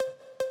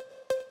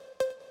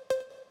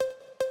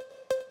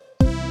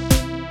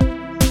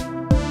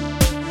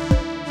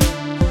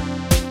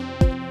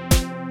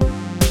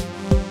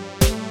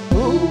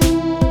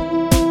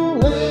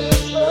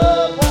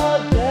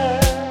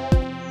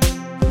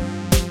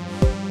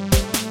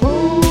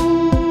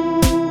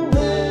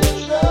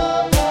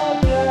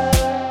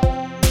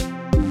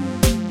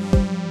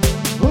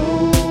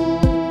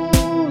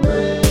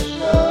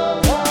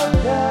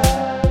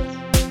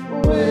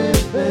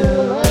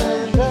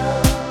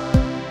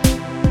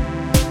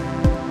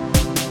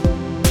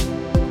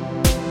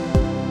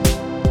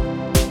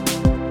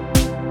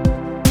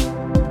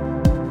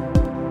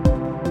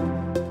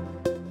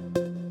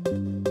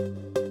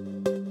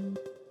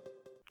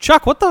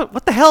Chuck, what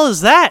the hell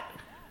is that?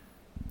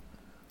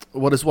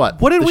 What is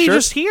what? What did The we shirt?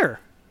 just hear?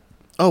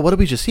 Oh, what did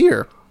we just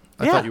hear?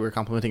 I Yeah. thought you were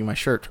complimenting my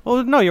shirt.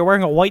 Well, no, you're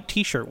wearing a white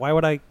T-shirt. Why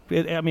would I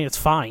mean, it's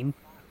fine.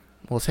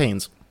 Well, it's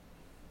Hanes.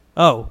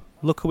 Oh,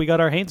 look who we got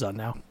our Hanes on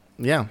now.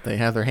 Yeah, they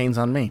have their Hanes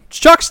on me.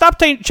 Chuck, stop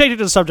changing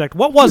the subject.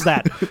 What was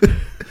that?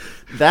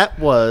 That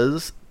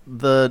was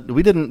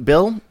we didn't,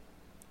 Bill.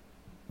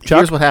 Chuck?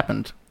 Here's what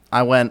happened.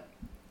 I went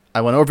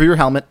over your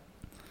helmet.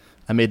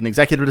 I made an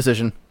executive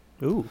decision.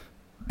 Ooh.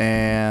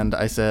 And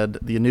I said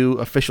the new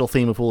official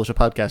theme of Foolish the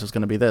Podcast is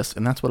going to be this,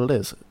 and that's what it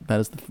is. That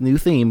is the new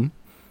theme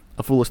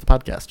of Foolish the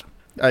Podcast.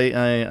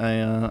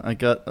 I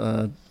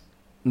got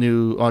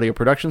new audio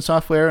production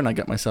software, and I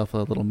got myself a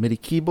little MIDI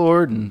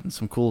keyboard and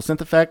some cool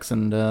synth effects,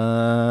 and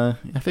I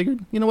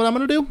figured, you know what I'm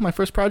going to do? My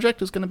first project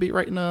is going to be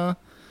writing a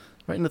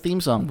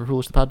theme song for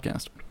Foolish the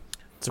Podcast.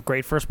 It's a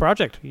great first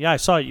project. Yeah, I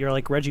saw it. You're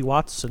like Reggie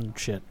Watts and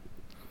shit.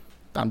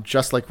 I'm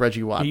just like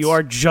Reggie Watts. You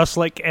are just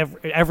like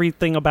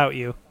everything about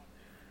you.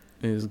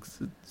 Is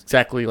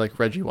exactly like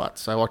Reggie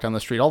Watts. I walk down the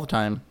street all the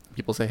time.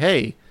 People say,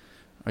 "Hey,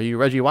 are you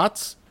Reggie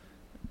Watts?"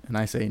 And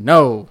I say,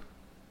 "No."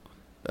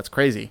 That's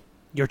crazy.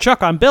 You're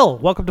Chuck. I'm Bill.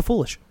 Welcome to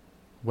Foolish.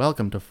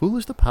 Welcome to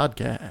Foolish the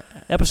Podcast.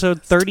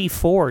 Episode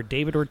 34,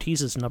 David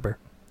Ortiz's number.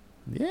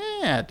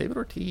 Yeah, David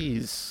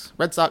Ortiz,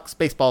 Red Sox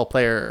baseball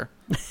player.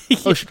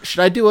 Oh, should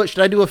I do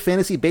a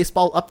fantasy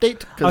baseball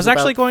update? I was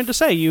actually going to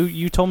say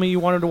you told me you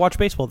wanted to watch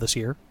baseball this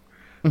year.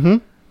 Mm-hmm.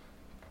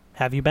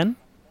 Have you been?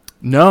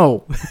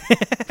 No.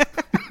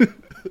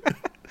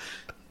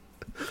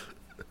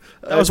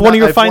 That was one of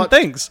your fine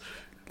things.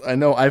 I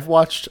know. I've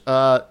watched.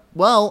 I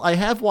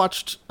have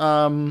watched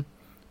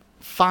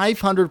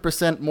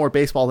 500% more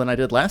baseball than I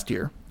did last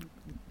year.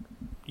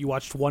 You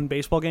watched one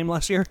baseball game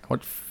last year?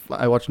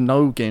 I watched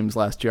no games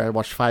last year. I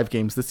watched 5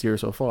 games this year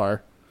so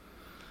far.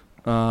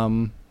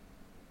 None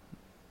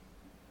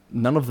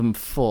of them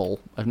full.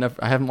 I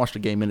haven't watched a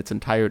game in its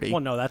entirety.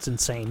 Well, no, that's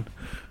insane.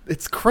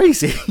 It's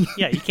crazy.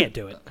 Yeah, you can't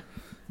do it.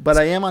 But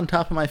I am on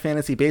top of my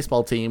fantasy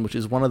baseball team, which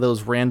is one of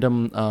those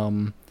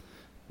random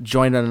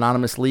join an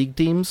anonymous league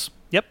teams.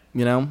 Yep.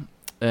 You know,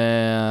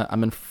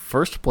 I'm in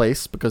first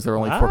place because there are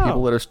only Wow. 4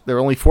 people there are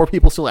only 4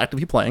 people still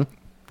actively playing.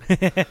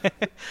 And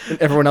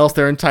everyone else,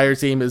 their entire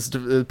team is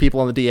people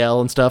on the DL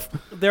and stuff.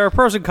 There are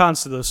pros and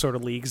cons to those sort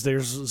of leagues.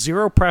 There's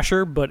zero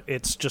pressure, but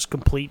it's just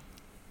complete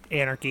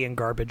anarchy and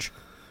garbage.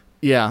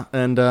 Yeah,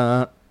 and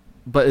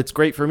but it's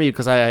great for me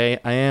because I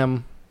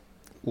am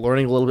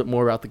learning a little bit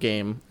more about the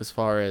game as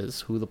far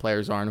as who the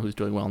players are and who's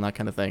doing well and that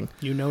kind of thing.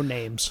 You know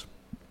names.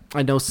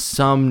 I know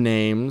some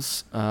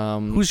names.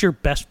 Who's your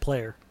best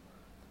player?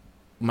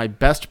 My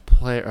best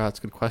player? Oh, that's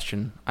a good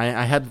question.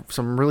 I had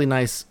some really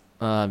nice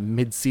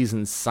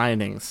mid-season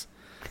signings.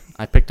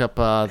 I picked up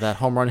that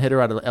home run hitter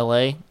out of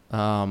L.A.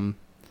 Bella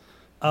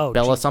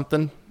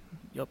something.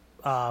 Yep.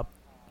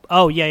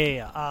 Oh,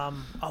 yeah.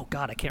 Oh,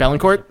 God, I can't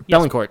Bellincourt? remember.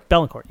 Yes,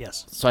 Bellincourt,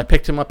 yes. So I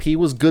picked him up. He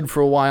was good for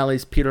a while.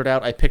 He's petered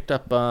out. I picked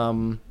up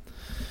Adrian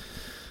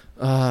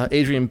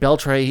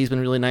Beltre. He's been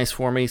really nice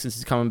for me since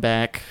he's coming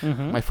back.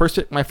 Mm-hmm.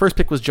 My first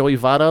pick was Joey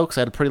Votto because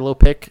I had a pretty low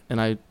pick,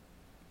 and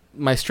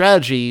my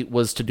strategy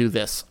was to do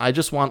this. I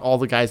just want all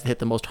the guys that hit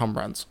the most home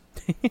runs.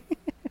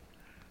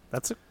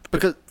 That's a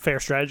fair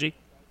strategy.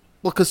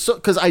 Well,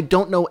 because I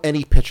don't know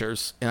any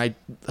pitchers, and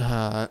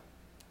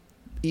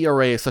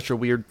ERA is such a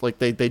weird, like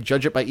they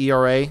judge it by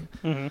ERA,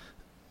 Mm-hmm.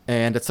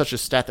 and it's such a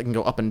stat that can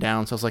go up and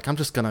down. So I was like, I'm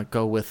just gonna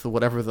go with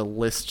whatever the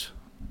list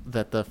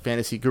that the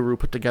fantasy guru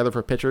put together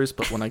for pitchers.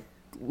 But when I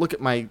look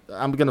at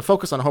I'm gonna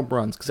focus on home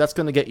runs because that's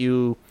gonna get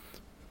you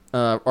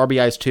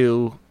RBIs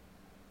too,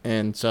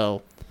 and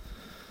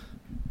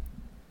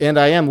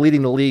I am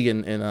leading the league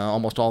in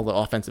almost all the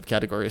offensive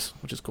categories,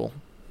 which is cool.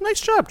 Nice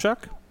job,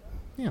 Chuck.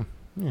 Yeah.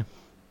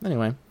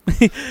 Anyway,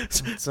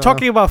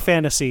 Talking about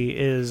fantasy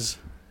is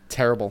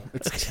terrible.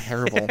 It's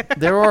terrible.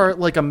 There are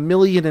like a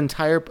million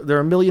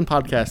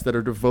podcasts that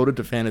are devoted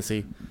to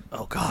fantasy.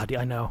 Oh, God,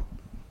 yeah, I know.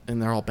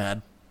 And they're all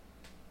bad.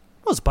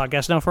 Well, it's a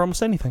podcast now for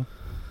almost anything.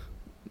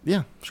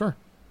 Yeah, sure.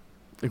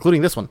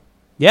 Including this one.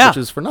 Yeah. Which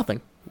is for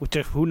nothing.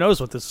 Who knows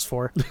what this is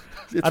for? It's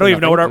I don't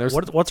even know nothing.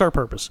 what's our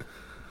purpose.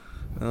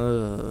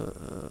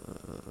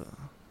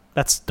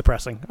 That's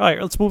depressing. All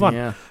right, let's move on.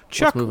 Yeah,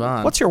 Chuck, let's move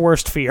on. What's your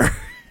worst fear?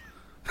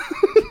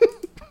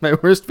 My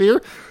worst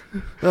fear?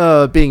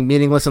 Being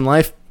meaningless in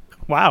life.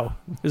 Wow.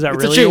 Is that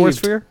It's really your worst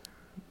achieved. fear?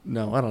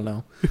 No, I don't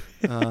know.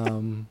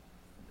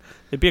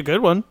 It'd be a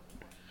good one.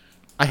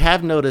 I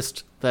have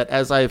noticed that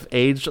as I've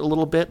aged a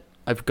little bit,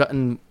 I've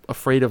gotten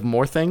afraid of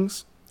more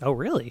things. Oh,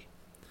 really?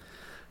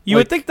 You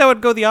would think that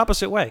would go the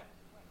opposite way.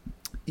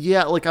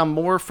 Yeah, like I'm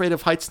more afraid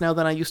of heights now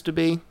than I used to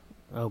be.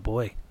 Oh,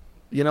 boy.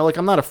 You know, like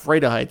I'm not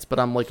afraid of heights, but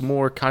I'm like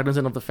more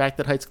cognizant of the fact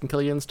that heights can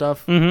kill you and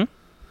stuff. Mm-hmm.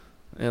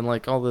 And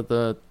like all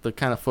the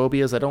kind of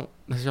phobias. I don't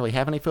necessarily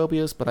have any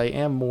phobias, but I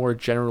am more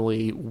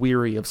generally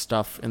weary of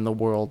stuff in the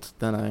world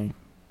than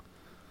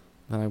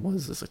I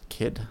was as a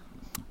kid.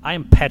 I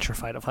am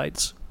petrified of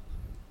heights.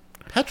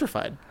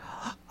 Petrified?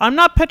 I'm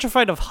not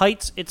petrified of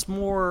heights. It's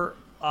more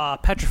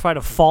petrified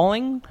of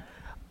falling.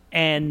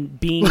 and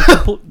being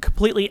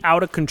completely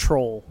out of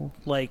control.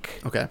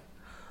 Like, Okay.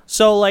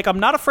 so, like, I'm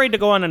not afraid to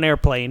go on an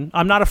airplane.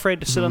 I'm not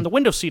afraid to sit on the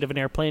window seat of an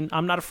airplane.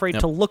 I'm not afraid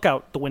to look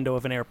out the window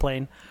of an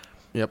airplane.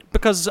 Yep.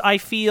 Because I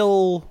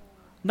feel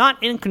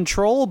not in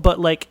control, but,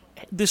 like,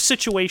 this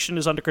situation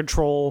is under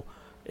control.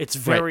 It's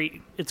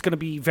it's going to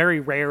be very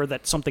rare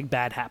that something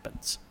bad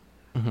happens.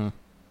 Mm-hmm.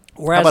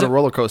 Whereas How about a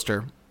roller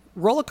coaster?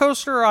 Roller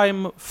coaster,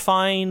 I'm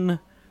fine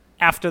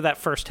after that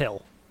first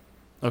hill.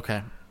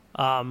 Okay.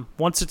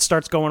 Once it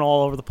starts going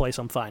all over the place,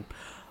 I'm fine.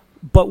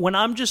 But when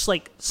I'm just,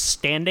 like,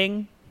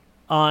 standing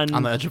on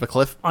the edge of a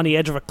cliff? On the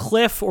edge of a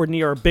cliff or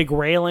near a big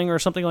railing or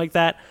something like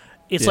that,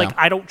 it's like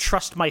I don't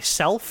trust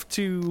myself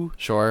to...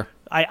 Sure.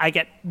 I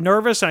get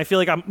nervous, and I feel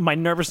like my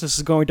nervousness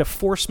is going to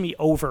force me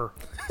over.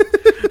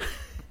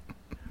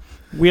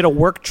 We had a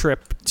work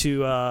trip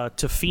to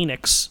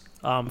Phoenix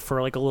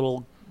for, like, a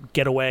little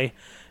getaway,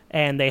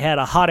 and they had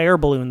a hot air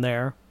balloon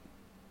there.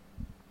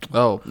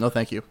 Oh, no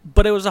thank you.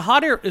 But it was a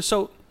hot air...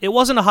 So it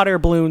wasn't a hot air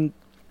balloon,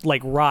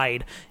 like,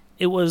 ride.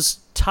 It was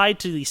tied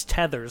to these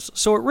tethers.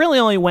 So it really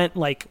only went,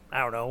 like, I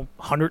don't know,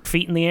 100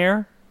 feet in the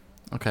air.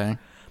 Okay.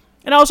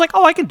 And I was like,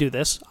 oh, I can do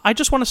this. I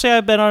just want to say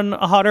I've been on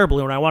a hot air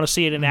balloon. I want to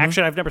see it in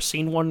action. I've never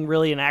seen one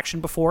really in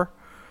action before.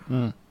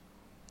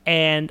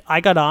 And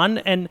I got on,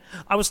 and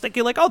I was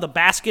thinking, like, oh, the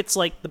basket's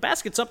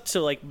up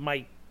to, like,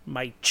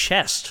 my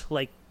chest.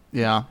 Like,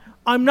 yeah,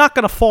 I'm not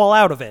going to fall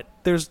out of it.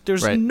 There's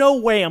right. no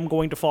way I'm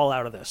going to fall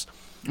out of this.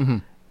 Mm-hmm.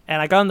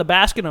 And I got in the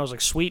basket, and I was like,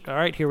 sweet, all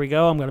right, here we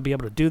go. I'm going to be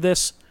able to do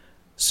this.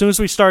 As soon as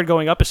we started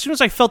going up, as soon as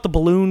I felt the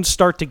balloon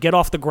start to get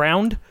off the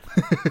ground,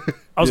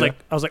 I was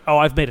like, oh,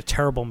 I've made a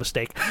terrible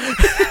mistake.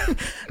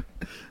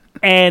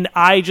 And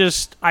I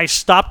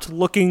stopped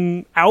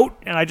looking out,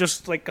 and I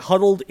just, like,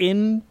 huddled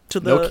in to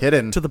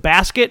the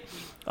basket.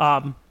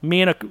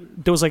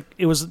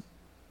 It was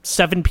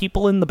 7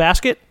 people in the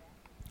basket.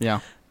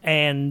 Yeah.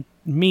 And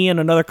me and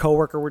another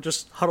coworker were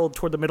just huddled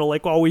toward the middle,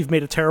 like, oh, we've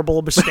made a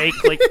terrible mistake.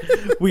 Like,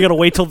 we got to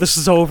wait till this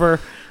is over.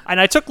 And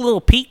I took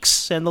little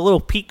peeks, and the little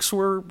peeks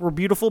were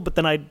beautiful, but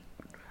then I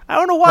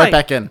don't know why. Right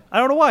back in. I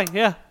don't know why,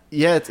 yeah.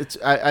 Yeah,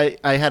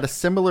 I had a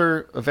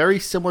very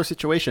similar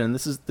situation, and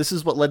this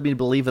is what led me to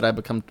believe that I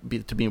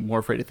to be more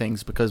afraid of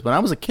things, because when I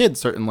was a kid,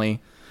 certainly,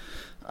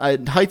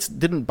 heights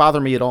didn't bother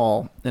me at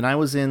all. And I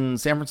was in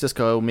San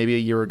Francisco maybe a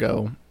year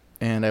ago,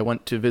 and I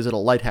went to visit a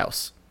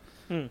lighthouse.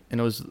 And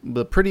it was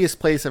the prettiest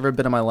place I've ever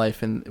been in my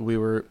life, and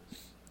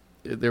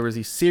there was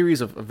a series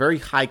of very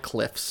high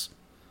cliffs,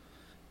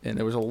 and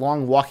there was a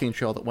long walking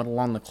trail that went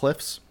along the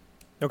cliffs.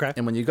 Okay.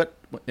 And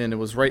it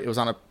was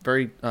on a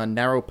very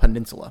narrow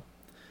peninsula.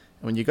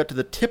 And when you got to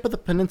the tip of the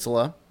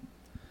peninsula,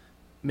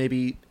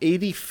 maybe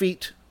 80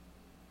 feet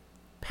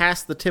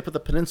past the tip of the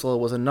peninsula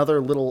was another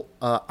little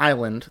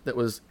island that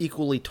was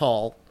equally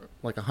tall,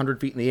 like 100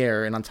 feet in the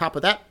air. And on top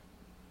of that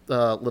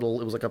it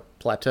was like a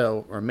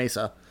plateau or a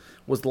mesa,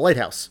 was the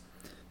lighthouse.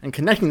 And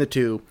connecting the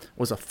two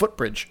was a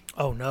footbridge.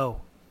 Oh,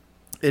 no.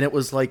 And it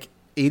was like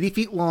 80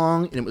 feet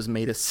long, and it was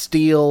made of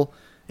steel.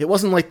 It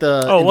wasn't like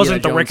the... Oh, it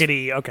wasn't the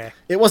rickety, okay.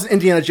 It wasn't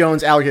Indiana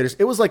Jones alligators.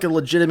 It was like a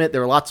legitimate...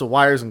 There were lots of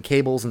wires and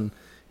cables, and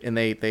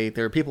there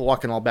were people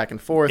walking all back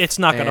and forth. It's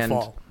not going to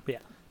fall. Yeah.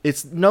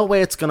 It's no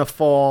way it's going to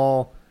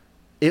fall.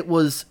 It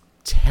was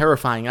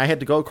terrifying. I had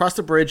to go across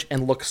the bridge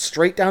and look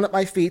straight down at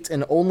my feet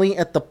and only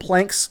at the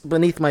planks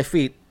beneath my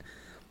feet.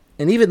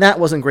 And even that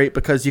wasn't great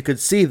because you could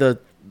see the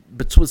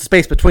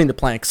space between the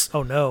planks.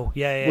 Oh, no.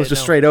 Yeah. It was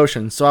just straight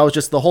ocean. So I was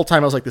just... The whole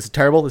time I was like, this is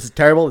terrible, this is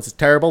terrible, this is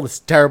terrible, this is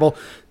terrible.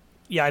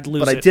 Yeah, I'd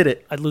lose it. But I did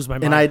it. I'd lose my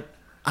mind. And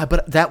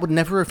but that would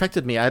never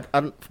affected me.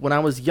 When I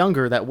was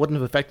younger, that wouldn't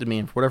have affected me,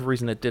 and for whatever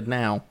reason, it did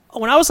now.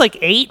 When I was like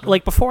 8,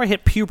 like before I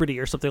hit puberty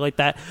or something like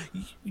that,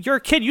 you're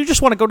a kid. You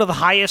just want to go to the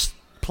highest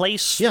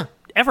place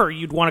ever.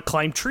 You'd want to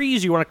climb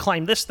trees. You want to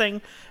climb this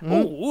thing.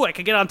 Ooh, I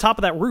could get on top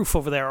of that roof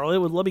over there. Or it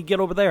would let me get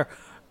over there.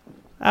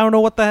 I don't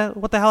know what the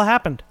hell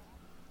happened.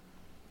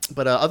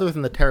 But other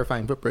than the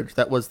terrifying footbridge,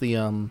 that was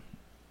the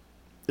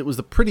it was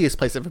the prettiest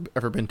place I've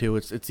ever been to.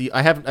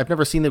 I've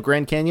never seen the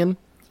Grand Canyon.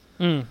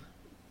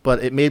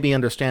 But it made me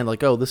understand,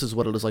 like, oh, this is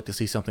what it is like to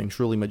see something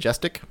truly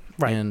majestic.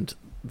 Right. And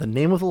the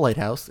name of the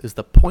lighthouse is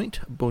the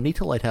Point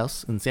Bonita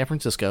Lighthouse in San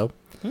Francisco.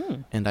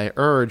 And I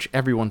urge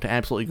everyone to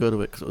absolutely go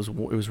to it because it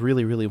was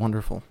really, really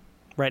wonderful.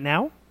 Right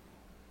now?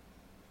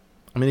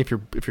 I mean, if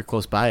you're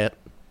close by it.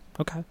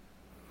 Okay.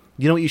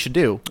 You know what you should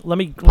do? Let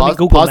me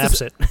Google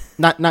Maps it.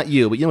 Not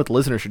you, but you know what the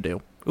listeners should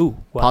do? Ooh.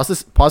 What? Pause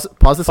this Fuck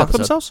episode.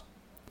 themselves?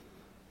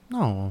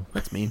 No,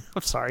 that's mean.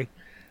 I'm sorry.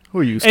 Who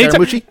are you,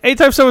 Scaramucci?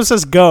 Anytime someone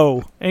says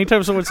go,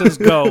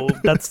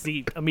 that's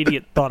the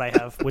immediate thought I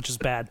have, which is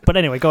bad. But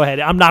anyway, go ahead.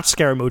 I'm not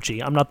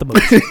Scaramucci. I'm not the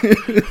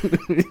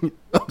mooch.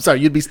 I'm sorry,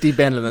 you'd be Steve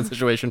Bannon in that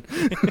situation.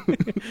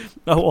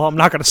 Oh, well, I'm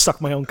not going to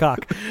suck my own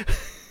cock.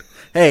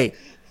 Hey,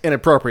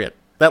 inappropriate.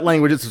 That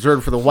language is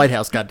reserved for the White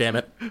House,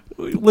 goddammit.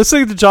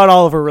 Listening to John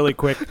Oliver really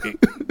quick,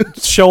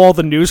 show all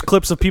the news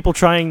clips of people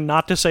trying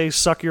not to say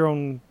suck your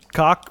own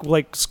cock,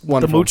 like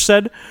Wonderful. The mooch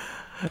said.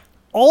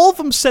 All of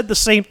them said the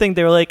same thing.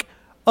 They were like,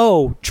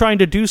 oh, trying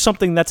to do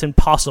something that's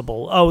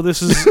impossible. Oh,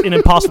 this is an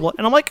impossible.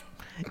 And I'm like,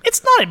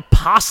 It's not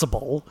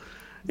impossible.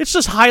 It's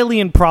just highly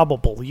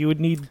improbable. You would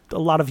need a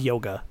lot of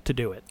yoga to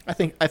do it. I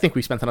think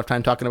we spent enough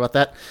time talking about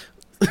that.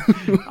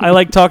 I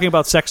like talking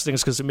about sex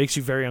things because it makes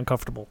you very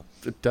uncomfortable.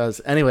 It does.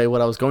 Anyway,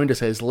 what I was going to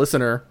say is the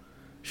listener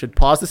should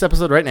pause this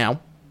episode right now,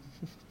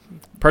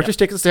 purchase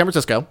tickets to San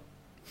Francisco,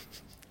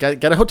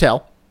 get a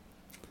hotel,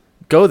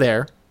 go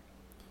there,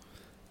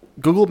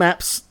 Google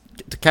Maps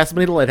to Casa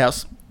Bonita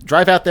Lighthouse,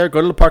 drive out there, go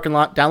to the parking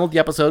lot, download the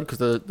episode because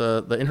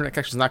the internet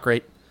connection is not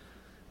great.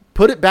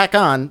 Put it back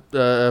on,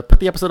 put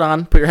the episode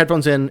on, put your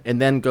headphones in,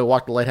 and then go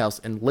walk the lighthouse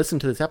and listen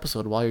to this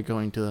episode while you're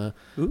going to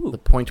the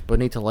Point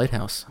Bonita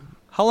Lighthouse.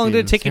 How long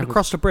did it take you to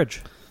cross the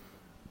bridge?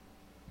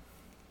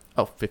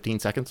 15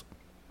 seconds.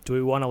 Do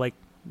we want to,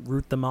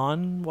 root them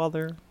on while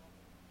they're...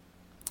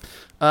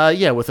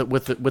 Yeah, with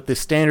the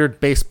standard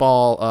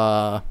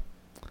baseball,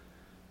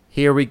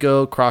 here we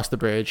go, cross the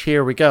bridge,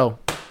 here we go.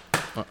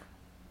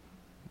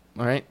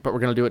 All right, but we're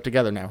going to do it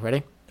together now.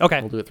 Ready? Okay.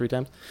 We'll do it 3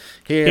 times.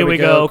 Here we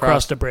go,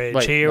 cross the bridge.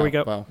 Wait, here no, we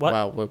go. Well, what?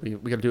 Wow, we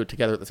got to do it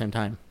together at the same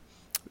time.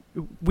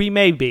 We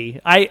may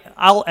be.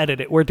 I'll edit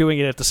it. We're doing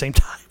it at the same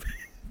time.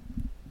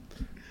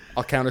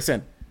 I'll count us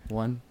in.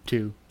 1,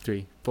 2,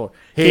 3, 4.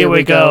 Here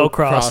we go,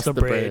 cross the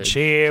bridge.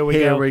 Here we go.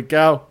 Here we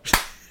go.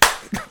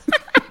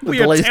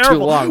 We are terrible.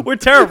 Too long. We're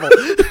terrible.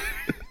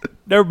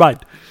 Never mind.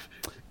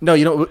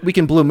 No, we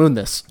can Blue Moon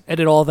this.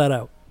 Edit all that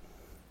out.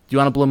 Do you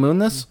want to Blue Moon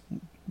this?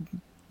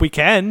 We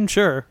can,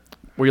 sure.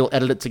 Where you'll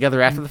edit it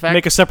together after the fact?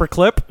 Make a separate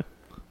clip?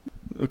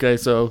 Okay,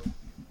 so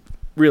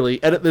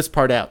really, edit this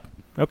part out.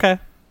 Okay.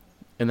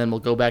 And then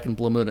we'll go back and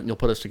Blue Moon it and you'll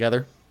put us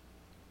together?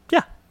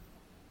 Yeah.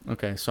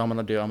 Okay, so I'm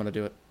gonna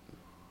do it.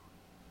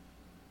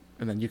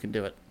 And then you can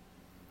do it.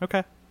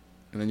 Okay.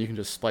 And then you can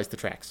just splice the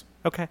tracks.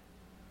 Okay.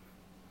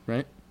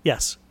 Right?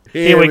 Yes.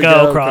 Here we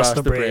go, cross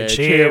the bridge.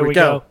 Here we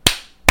go.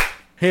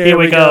 Here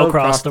we go,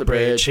 cross the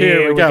bridge.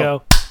 Here we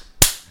go.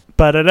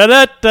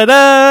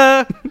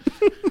 Ba-da-da-da-da-da.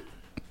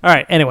 All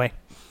right, anyway.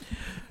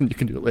 You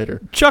can do it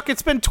later. Chuck,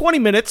 it's been 20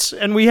 minutes,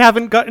 and we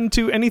haven't gotten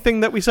to anything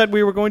that we said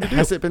we were going to do.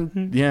 Has it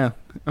been? Yeah.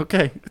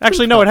 Okay.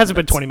 Actually, no, it hasn't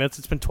been 20 minutes.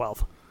 It's been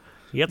 12.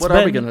 What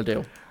are we going to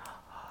do?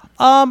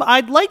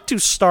 I'd like to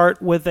start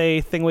with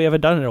a thing we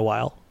haven't done in a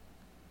while.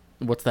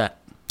 What's that?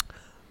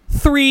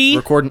 3.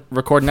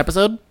 Record an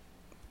episode?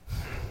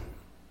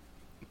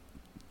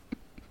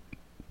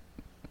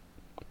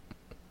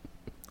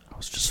 I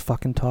was just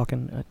fucking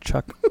talking.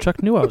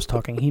 Chuck knew I was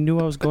talking. He knew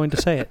I was going to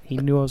say it. He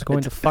knew I was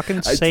going to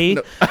fucking say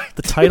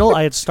the title.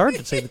 I had started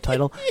to say the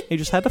title. He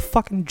just had to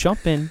fucking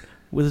jump in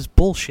with his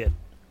bullshit.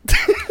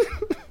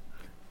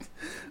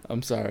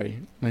 I'm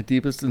sorry. My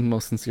deepest and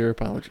most sincere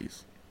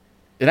apologies.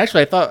 And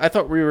actually, I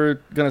thought we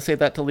were going to say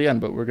that till the end,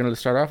 but we're going to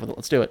start off with it.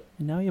 Let's do it.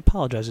 And now he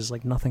apologizes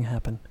like nothing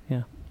happened.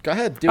 Yeah. Go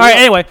ahead. All right,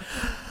 anyway.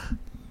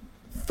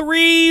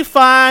 3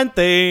 fine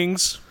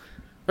things.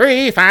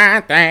 3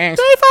 fine things.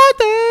 3 fine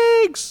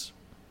things.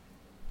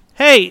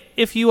 Hey,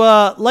 if you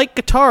like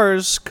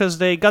guitars because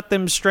they got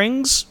them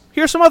strings,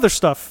 here's some other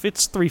stuff.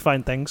 It's 3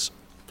 fine things.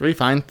 3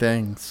 fine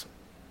things.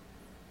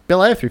 Bill,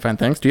 I have 3 fine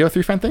things. Do you have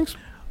 3 fine things?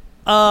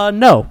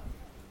 No.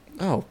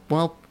 Oh,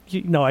 well.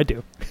 No, I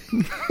do.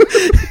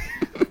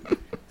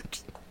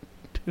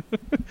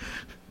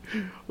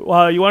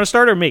 Well, you want to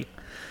start or me?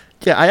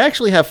 Yeah, I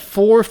actually have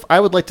 4. I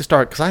would like to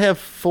start because I have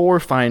 4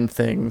 fine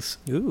things.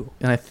 Ooh.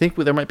 And I think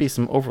there might be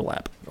some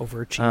overlap.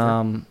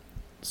 Overachiever.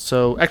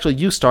 So, actually,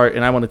 you start,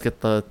 and I want to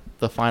get the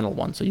final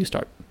one, so you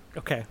start.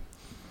 Okay.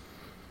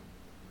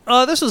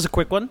 This is a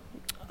quick one.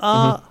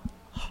 A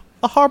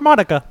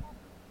harmonica.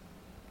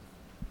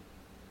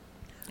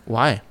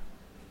 Why?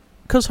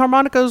 Because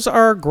harmonicas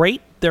are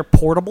great. They're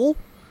portable.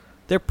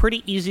 They're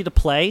pretty easy to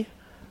play.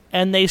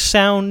 And they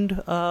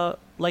sound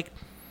like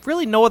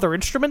really no other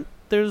instrument.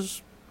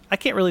 I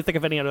can't really think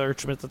of any other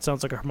instrument that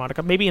sounds like a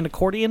harmonica. Maybe an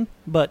accordion,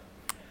 but...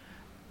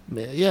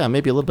 Yeah,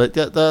 maybe a little bit.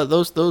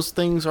 Those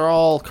things are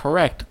all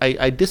correct.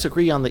 I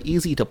disagree on the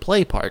easy to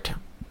play part.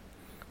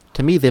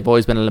 To me, they've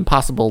always been an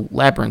impossible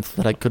labyrinth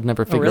that I could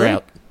never figure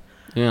out.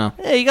 Yeah.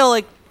 Yeah, you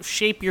gotta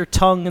shape your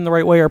tongue in the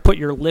right way or put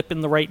your lip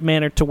in the right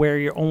manner to where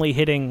you're only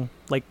hitting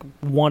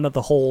one of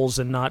the holes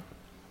and not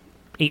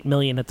 8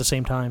 million at the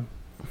same time.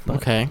 But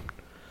okay.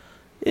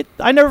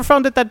 I never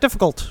found it that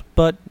difficult,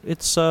 but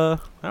it's I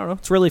don't know,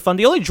 it's really fun.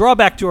 The only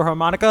drawback to a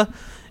harmonica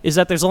is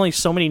that there's only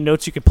so many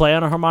notes you can play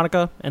on a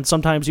harmonica, and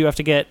sometimes you have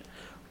to get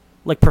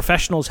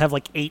professionals have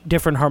 8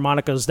 different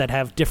harmonicas that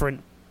have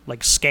different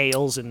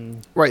scales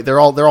and right. They're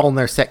all in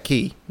their set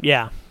key.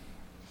 Yeah.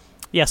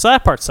 So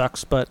that part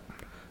sucks, but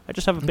I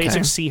just have a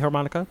basic C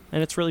harmonica,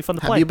 and it's really fun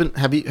to play.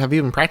 Have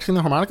you been practicing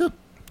the harmonica?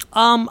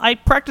 I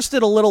practiced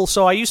it a little.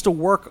 So I used to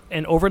work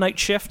an overnight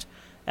shift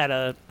at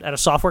a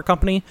software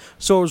company,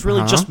 so it was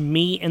really just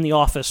me in the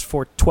office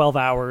for 12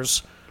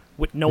 hours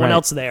with no one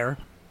else there,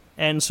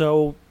 and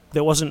so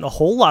there wasn't a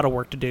whole lot of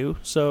work to do.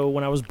 So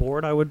when I was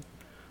bored, I would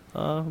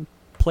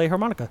play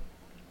harmonica.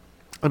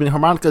 I mean,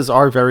 harmonicas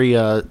are very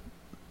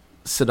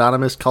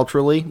synonymous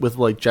culturally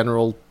with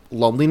general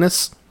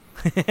loneliness.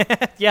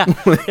 Yeah,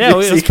 it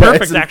was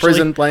perfect, actually. In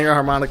prison playing a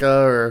harmonica,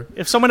 or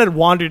if someone had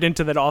wandered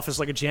into that office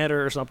like a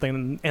janitor or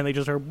something, and they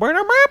just heard...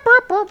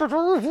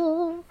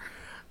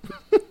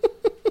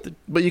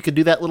 But you could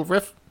do that little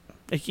riff?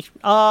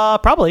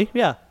 Probably,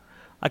 yeah.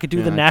 I could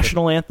do the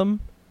national anthem.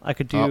 I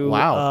could do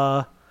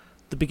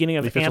the beginning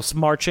of Ants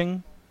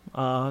Marching,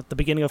 the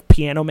beginning of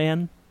Piano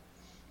Man.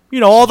 You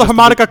know, all the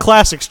harmonica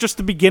classics, just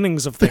the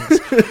beginnings of things.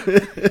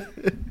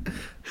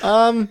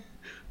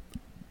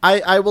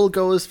 I will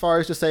go as far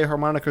as to say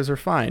harmonicas are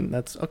fine.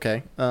 That's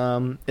okay.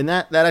 And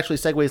that actually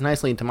segues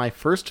nicely into my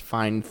first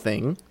fine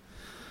thing.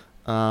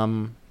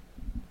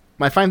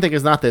 My fine thing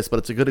is not this, but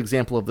it's a good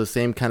example of the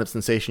same kind of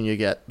sensation you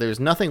get.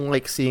 There's nothing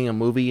like seeing a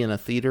movie in a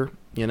theater,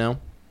 you know?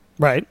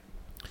 Right.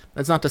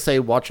 That's not to say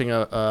watching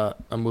a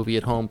movie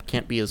at home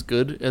can't be as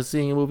good as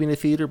seeing a movie in a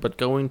theater, but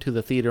going to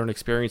the theater and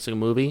experiencing a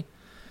movie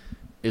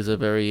is a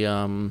very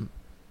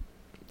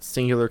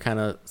singular kind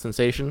of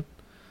sensation.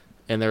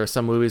 And there are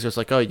some movies where it's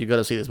like, oh, you got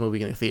to see this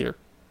movie in the theater.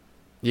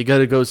 You got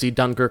to go see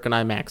Dunkirk in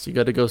IMAX. You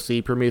got to go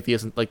see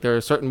Prometheus. And, like, there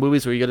are certain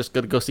movies where you just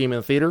got to go see them in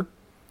the theater.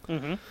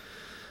 Mm-hmm.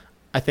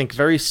 I think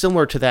very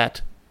similar to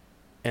that,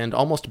 and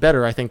almost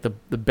better. I think the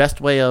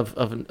best way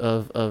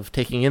of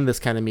taking in this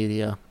kind of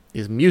media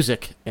is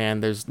music,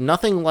 and there's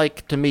nothing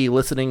like, to me,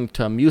 listening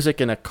to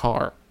music in a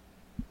car.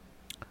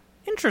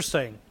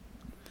 Interesting.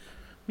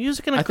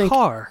 Music in a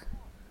car.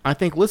 I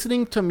think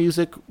listening to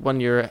music when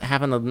you're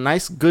having a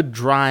nice, good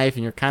drive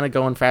and you're kind of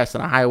going fast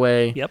on a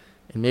highway, yep,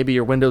 and maybe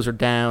your windows are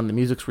down, the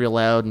music's real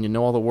loud, and you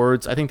know all the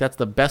words, I think that's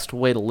the best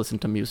way to listen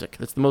to music.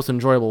 That's the most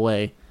enjoyable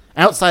way.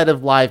 Outside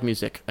of live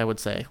music, I would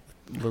say.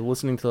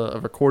 Listening to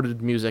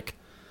recorded music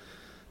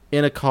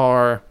in a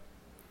car,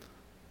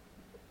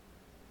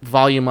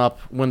 volume up,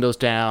 windows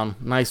down,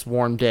 nice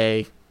warm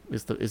day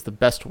is the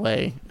best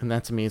way, and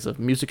that to me is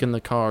music in the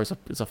car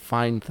is a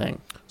fine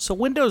thing. So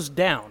windows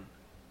down.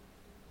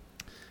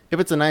 If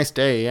it's a nice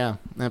day, yeah,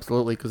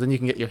 absolutely, because then you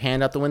can get your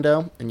hand out the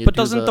window and you. But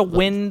doesn't the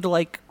wind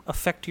like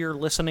affect your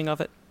listening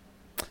of it?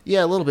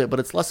 Yeah, a little bit, but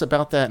it's less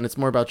about that, and it's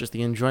more about just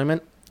the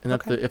enjoyment. And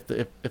if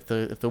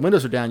the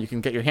windows are down, you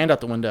can get your hand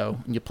out the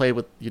window and you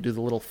do the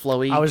little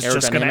flowy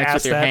aerodynamics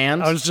with your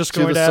hands. I was just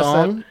going to ask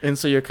that. And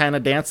so you're kind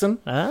of dancing.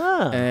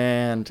 Ah.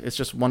 And it's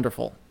just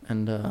wonderful.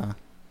 And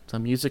so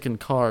music in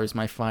car is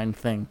my fine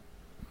thing.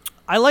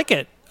 I like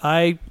it.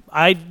 I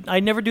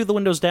never do the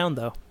windows down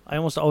though. I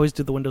almost always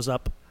do the windows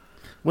up.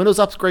 Windows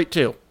up's great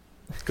too,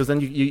 because then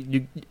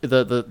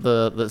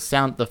the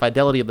sound, the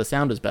fidelity of the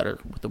sound is better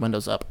with the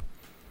windows up.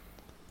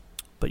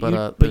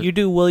 But you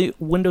do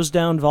windows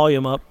down,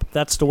 volume up.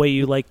 That's the way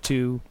you like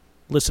to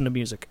listen to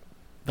music.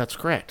 That's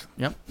correct.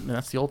 Yep,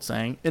 that's the old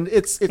saying. And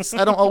it's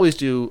I don't always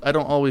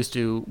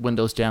do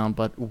windows down,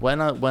 but when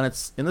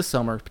it's in the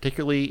summer,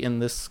 particularly in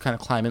this kind of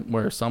climate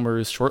where summer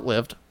is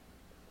short-lived,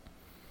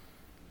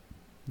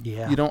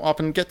 yeah, you don't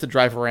often get to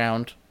drive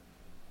around,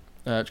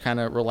 kind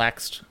of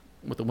relaxed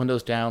with the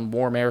windows down,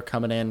 warm air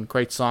coming in,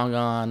 great song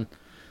on,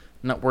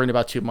 not worrying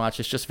about too much.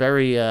 It's just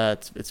very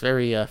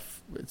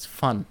it's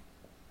fun.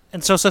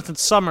 And so since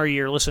it's summer,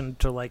 you're listening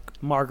to like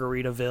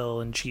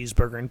Margaritaville and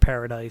Cheeseburger in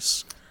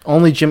Paradise.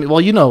 Only Jimmy.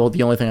 Well, you know,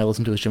 the only thing I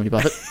listen to is Jimmy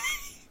Buffett.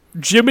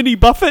 Jiminy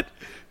Buffett?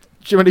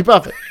 Jiminy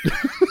Buffett.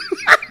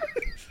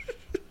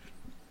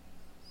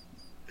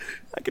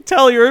 I can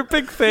tell you're a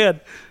big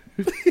fan.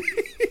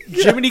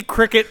 Yeah. Jiminy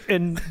Cricket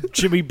and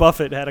Jimmy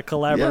Buffett had a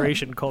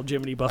collaboration called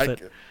Jiminy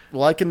Buffett.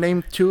 I can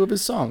name 2 of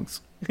his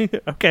songs.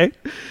 Okay.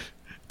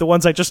 The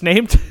ones I just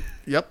named?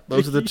 Yep,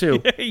 those are the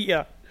 2.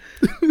 Yeah.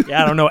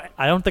 Yeah, I don't know.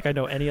 I don't think I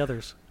know any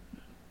others.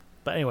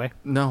 But anyway.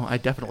 No, I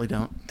definitely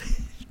don't.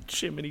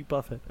 Jiminy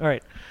Buffett. All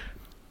right.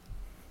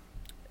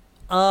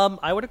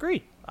 I would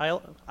agree. I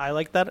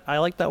like that. I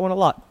like that one a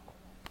lot.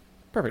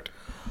 Perfect.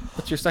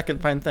 What's your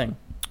second fine thing?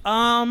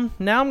 Now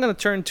I'm going to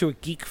turn to a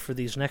geek for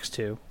these next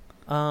 2.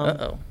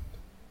 Uh-oh.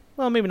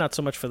 Well, maybe not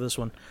so much for this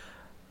one.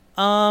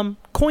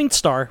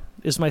 Coinstar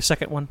is my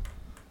second one.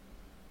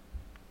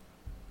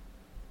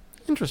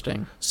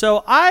 Interesting.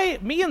 So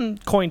me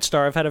and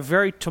Coinstar have had a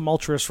very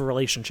tumultuous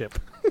relationship.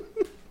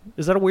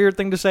 Is that a weird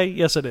thing to say?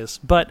 Yes, it is.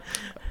 But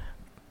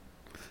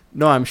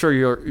no, I'm sure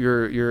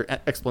your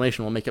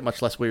explanation will make it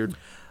much less weird.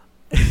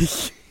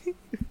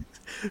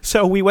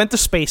 So we went to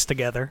space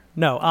together.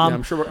 No, yeah,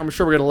 I'm sure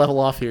we're gonna level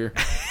off here.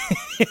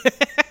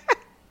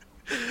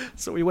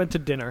 So we went to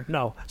dinner.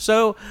 No,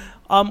 so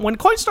when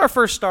Coinstar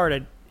first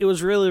started, it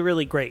was really,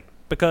 really great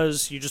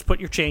because you just put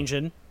your change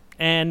in,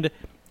 and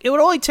it would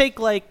only take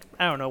like,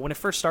 I don't know, when it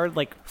first started,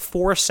 like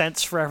 4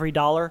 cents for every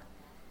dollar.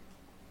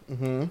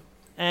 Mm-hmm.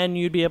 And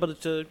you'd be able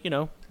to, you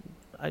know,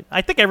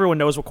 I think everyone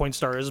knows what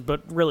Coinstar is,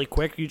 but really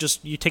quick, you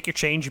take your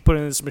change, you put it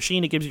in this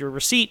machine, it gives you a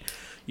receipt,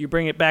 you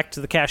bring it back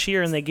to the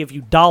cashier, and they give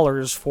you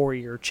dollars for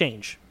your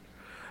change.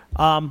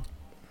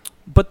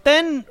 But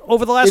then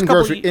over the last in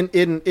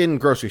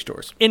grocery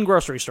stores. In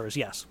grocery stores,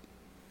 yes.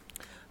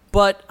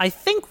 But I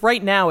think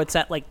right now it's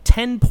at like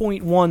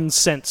 10.1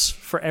 cents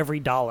for every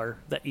dollar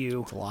that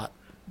you That's a lot.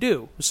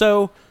 do.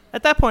 So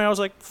at that point I was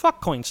like,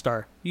 fuck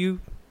Coinstar. You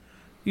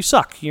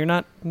suck. You're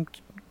not,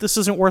 this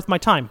isn't worth my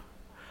time.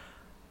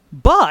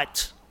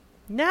 But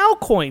now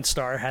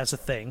Coinstar has a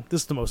thing.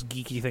 This is the most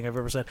geeky thing I've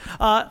ever said.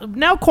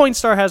 Now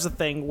Coinstar has a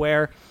thing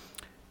where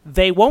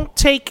they won't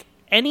take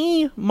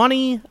any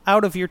money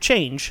out of your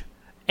change,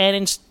 and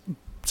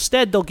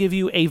instead they'll give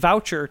you a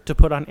voucher to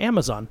put on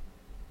Amazon.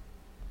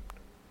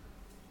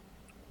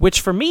 Which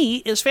for me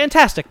is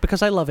fantastic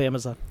because I love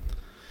Amazon.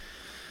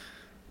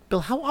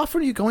 Bill, how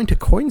often are you going to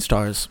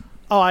Coinstars?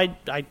 Oh,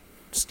 I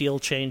steal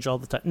change all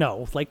the time.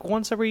 No, like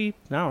once every,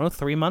 I don't know,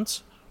 3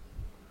 months.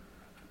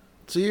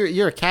 So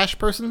you're a cash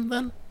person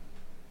then?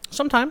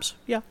 Sometimes,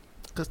 yeah.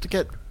 Because to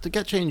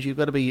get change, you've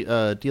got to be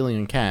dealing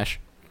in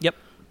cash. Yep.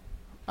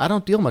 I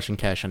don't deal much in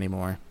cash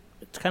anymore.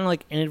 It's kind of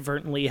like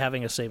inadvertently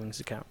having a savings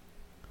account.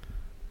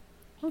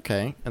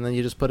 Okay, and then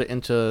you just put it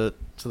into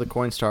the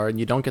Coinstar, and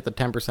you don't get the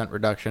 10%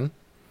 reduction.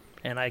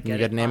 And I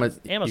get an Amazon.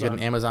 You get an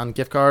Amazon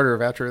gift card or a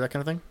voucher, that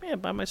kind of thing? Yeah,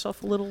 buy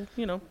myself a little,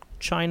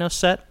 China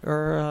set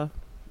or,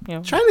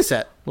 China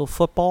set? Little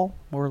football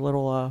or a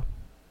little...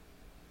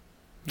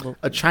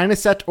 A China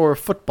set or a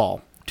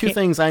football? Two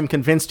things I'm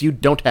convinced you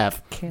don't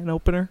have. Can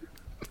opener?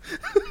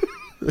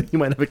 You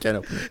might have a can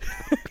opener.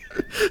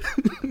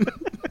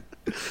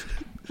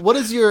 What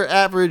is your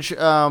average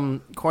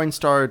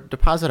Coinstar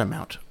deposit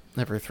amount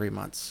every 3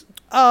 months?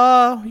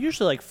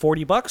 Usually like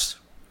 $40.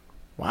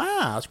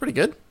 Wow, that's pretty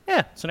good.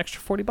 Yeah, it's an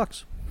extra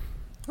 $40.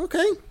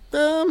 Okay,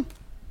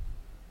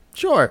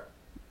 sure.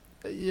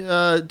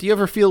 Do you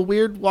ever feel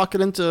weird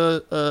walking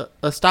into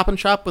a Stop and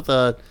Shop with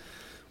a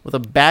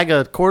bag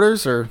of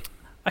quarters, or?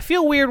 I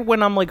feel weird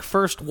when I'm like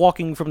first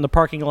walking from the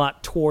parking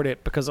lot toward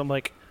it because I'm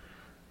like,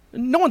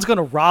 no one's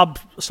gonna rob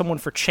someone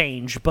for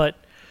change, but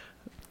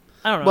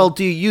I don't know. Well,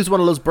 do you use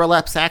one of those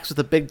burlap sacks with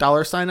a big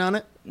dollar sign on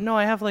it? No,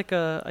 I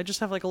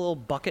just have like a little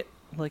bucket,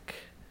 like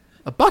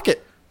a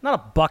bucket. Not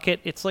a bucket.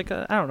 It's like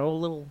a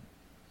little.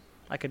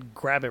 I could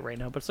grab it right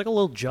now, but it's like a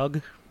little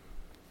jug.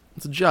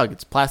 It's a jug.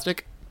 It's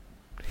plastic.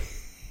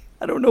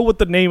 I don't know what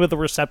the name of the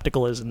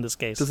receptacle is in this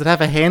case. Does it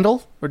have a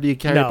handle, or do you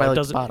carry it by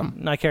the bottom?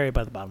 No, I carry it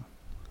by the bottom.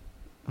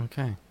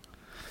 Okay.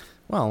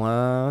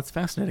 Well, that's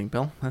fascinating,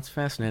 Bill. That's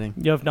fascinating.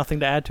 You have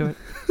nothing to add to it?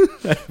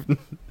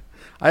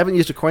 I haven't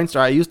used a Coinstar.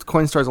 I used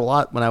Coinstars a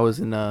lot when I was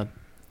in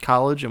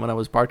college and when I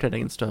was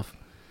bartending and stuff.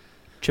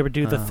 Did you ever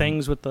do the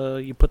things with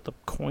you put the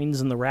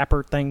coins in the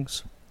wrapper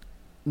things?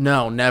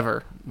 No,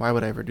 never. Why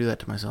would I ever do that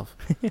to myself?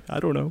 I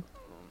don't know.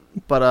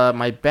 But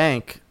my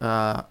bank,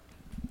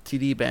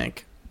 TD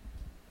Bank,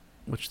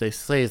 which they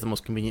say is the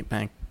most convenient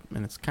bank,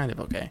 and it's kind of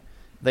okay.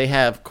 They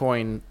have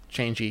coin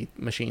changey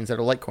machines that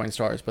are like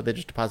Coinstars, but they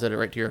just deposit it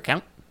right to your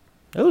account.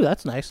 Oh,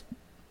 that's nice.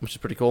 Which is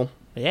pretty cool.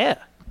 Yeah,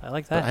 I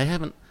like that.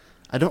 But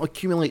I don't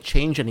accumulate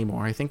change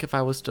anymore. I think if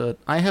I was to,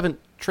 I haven't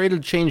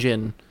traded change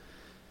in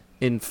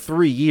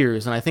 3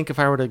 years, and I think if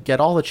I were to get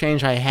all the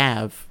change I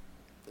have,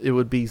 it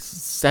would be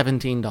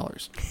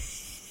 $17.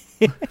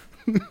 Yeah,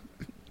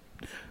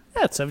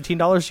 it's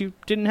 $17 you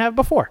didn't have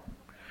before.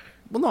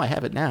 Well, no, I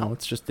have it now.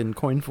 It's just in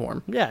coin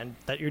form. Yeah,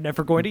 that you're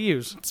never going to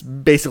use. It's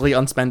basically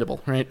unspendable,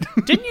 right?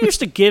 Didn't you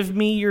used to give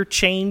me your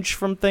change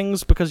from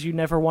things because you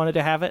never wanted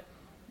to have it?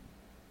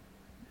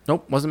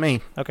 Nope, wasn't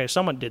me. Okay,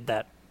 someone did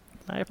that.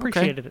 I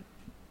appreciated it.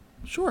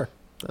 Sure.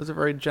 That was a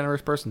very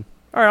generous person.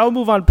 All right, I'll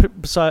move on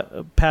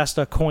past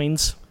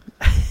coins.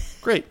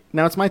 Great.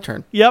 Now it's my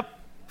turn. Yep.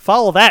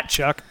 Follow that,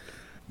 Chuck.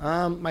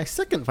 My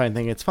second fine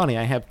thing, it's funny,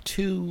 I have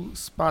 2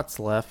 spots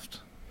left.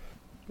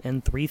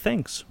 And 3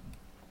 things.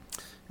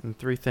 And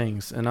 3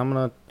 things. And I'm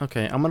going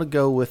to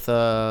go with,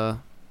 a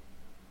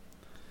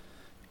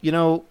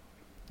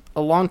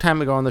long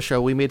time ago on the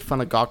show, we made fun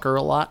of Gawker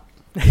a lot.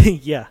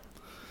 Yeah.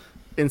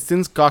 And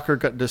since Gawker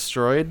got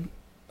destroyed,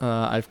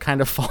 I've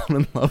kind of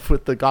fallen in love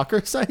with the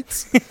Gawker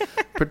sites.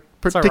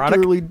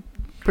 Particularly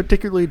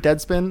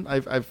Deadspin.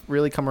 I've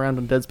really come around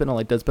on Deadspin. I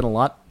like Deadspin a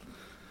lot.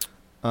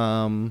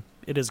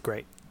 It is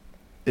great.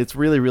 It's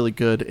really, really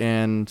good.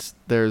 And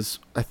there's,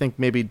 I think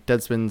maybe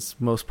Deadspin's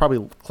most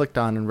probably clicked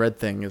on and read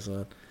thing is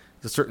a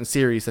certain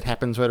series that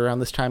happens right around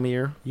this time of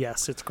year.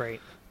 Yes, it's great.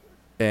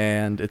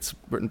 And it's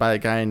written by a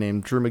guy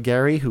named Drew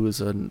McGarry, who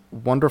is a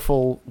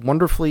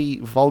wonderfully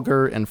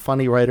vulgar and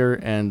funny writer.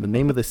 And the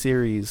name of the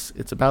series,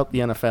 it's about the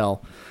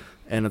NFL.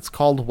 And it's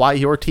called Why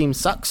Your Team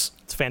Sucks.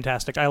 It's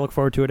fantastic. I look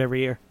forward to it every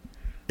year.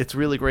 It's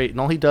really great.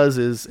 And all he does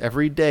is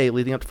every day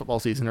leading up to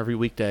football season, every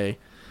weekday,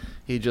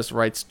 he just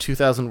writes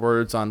 2,000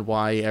 words on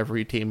why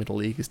every team in the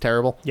league is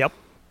terrible. Yep.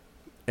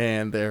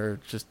 And they're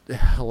just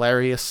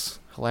hilarious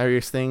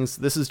things.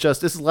 This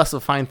is less of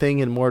a fine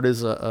thing and more it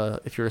is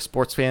if you're a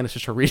sports fan, it's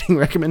just a reading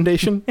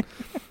recommendation.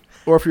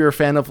 Or if you're a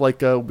fan of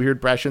like weird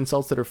brash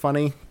insults that are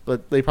funny,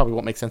 but they probably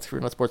won't make sense if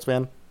you're not a sports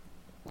fan.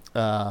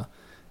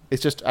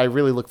 It's just, I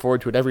really look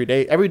forward to it every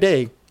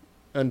day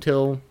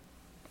until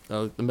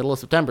the middle of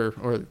September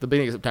or the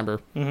beginning of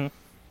September. Mm-hmm.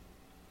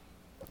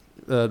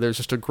 There's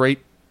just a great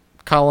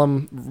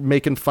column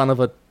making fun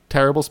of a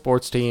terrible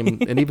sports team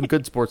and even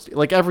good sports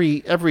like every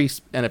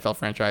NFL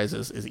franchise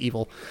is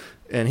evil,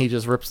 and he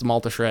just rips them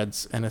all to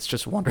shreds, and it's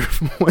just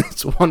wonderful.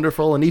 It's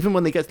wonderful. And even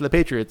when they get to the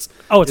Patriots,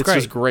 it's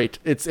just great.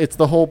 It's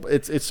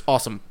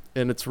awesome.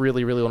 and it's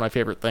really, really one of my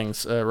favorite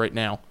things right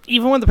now.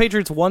 Even when the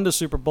Patriots won the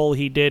Super Bowl,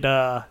 he did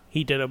a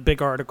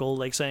big article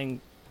like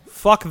saying,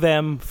 "Fuck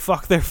them,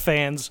 fuck their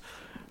fans,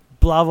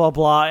 blah blah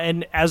blah."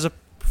 And as a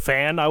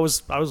fan, I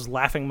was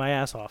laughing my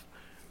ass off.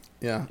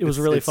 Yeah, it was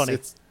really funny.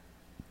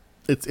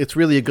 It's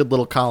really a good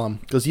little column,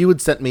 because you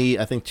had sent me,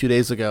 I think 2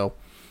 days ago,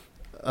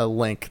 a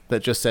link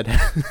that just said,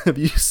 "Have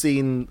you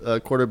seen a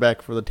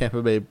quarterback for the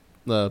Tampa Bay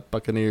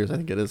Buccaneers?" I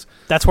think it is.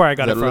 That's where I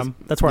got it from.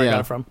 That's where I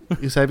got it from.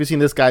 You said, "Have you seen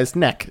this guy's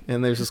neck?"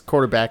 And there's this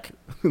quarterback.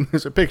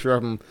 There's a picture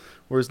of him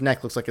where his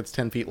neck looks like it's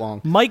 10 feet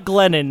long. Mike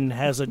Glennon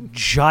has a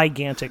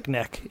gigantic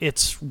neck.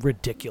 It's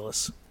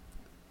ridiculous.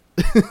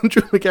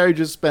 Drew McCary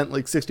just spent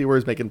like 60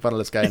 words making fun of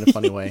this guy in a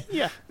funny way.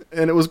 Yeah,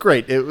 and it was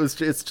great.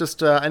 It's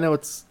just I know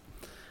it's.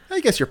 I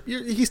guess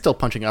he's still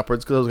punching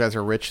upwards, because those guys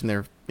are rich and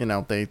they're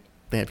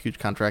they have huge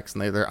contracts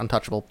and they're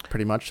untouchable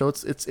pretty much. So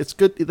it's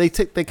good. They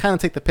kind of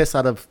take the piss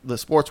out of the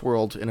sports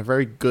world in a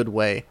very good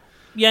way.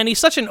 Yeah, and he's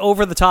such an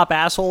over the top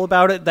asshole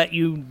about it that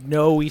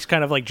he's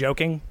kind of like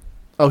joking.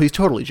 Oh, he's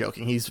totally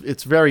joking.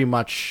 It's very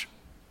much.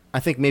 I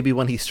think maybe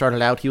when he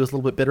started out, he was a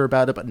little bit bitter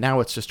about it, but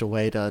now it's just a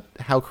way to,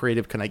 how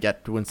creative can I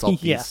get to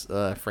insult these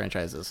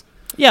franchises?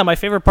 Yeah, my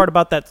favorite part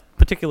about that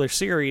particular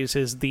series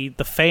is the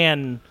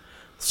fan.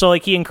 So,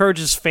 like, he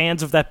encourages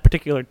fans of that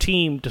particular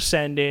team to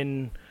send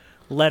in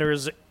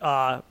letters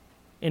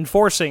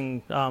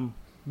enforcing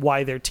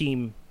why their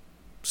team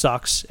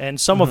sucks, and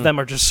some of them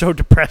are just so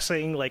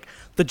depressing. Like,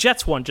 the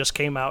Jets one just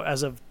came out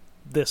as of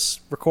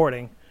this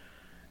recording,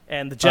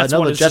 and the Jets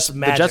one is just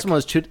magic. The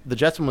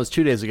Jets one was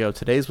 2 days ago.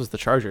 Today's was the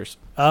Chargers.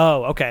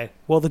 Oh, okay.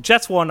 Well, the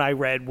Jets one I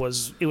read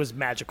was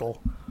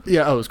magical.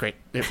 Yeah, it was great.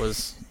 It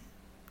was.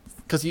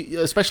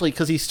 Especially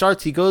because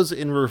he goes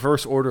in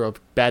reverse order of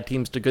bad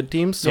teams to good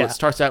teams. So it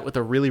starts out with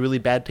the really, really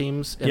bad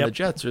teams, and the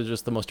Jets are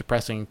just the most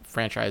depressing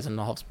franchise in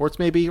all of sports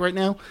maybe right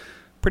now.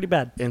 Pretty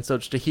bad. And so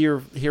just to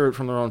hear it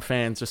from their own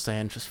fans just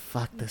saying, just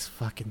fuck this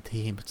fucking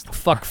team. It's the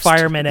fuck worst.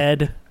 Fireman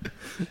Ed.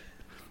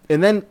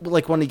 And then,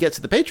 like, when he gets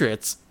to the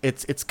Patriots,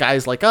 it's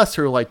guys like us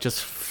who are like,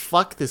 just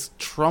fuck this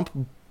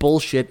Trump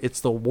bullshit. It's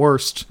the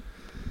worst.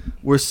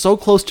 We're so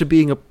close to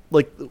being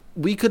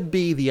we could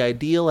be the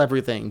ideal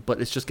everything, but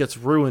it just gets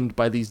ruined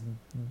by these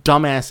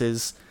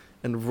dumbasses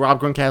and Rob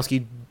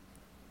Gronkowski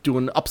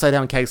doing upside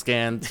down keg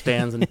stands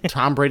and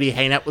Tom Brady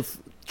hanging out with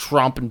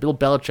Trump and Bill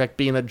Belichick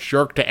being a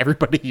jerk to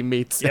everybody he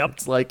meets. Yep.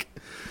 It's like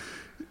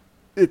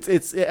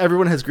it's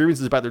everyone has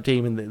grievances about their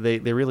team, and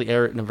they really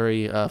air it in a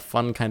very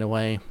fun kind of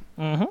way.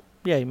 Mm-hmm.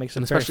 Yeah, he makes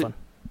it very fun.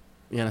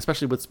 Yeah, and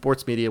especially with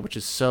sports media, which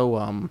is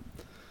so.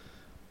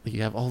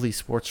 You have all these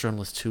sports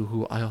journalists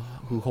who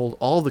hold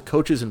all the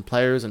coaches and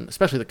players, and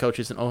especially the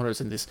coaches and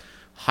owners, in this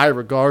high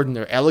regard, and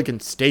they're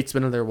elegant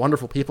statesmen and they're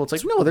wonderful people. It's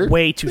like, no, they're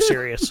way too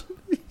serious.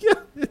 Yeah,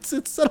 it's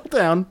settle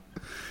down.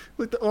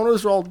 Like, the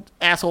owners are all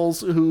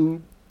assholes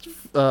who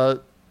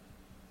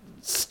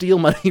steal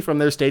money from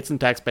their states and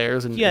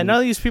taxpayers. And none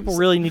of these people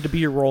really need to be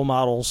your role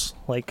models.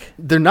 Like,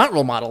 they're not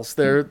role models.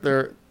 They're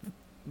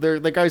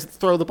the guys that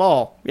throw the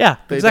ball. Yeah,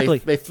 exactly.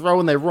 They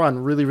throw and they run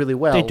really, really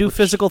well. They do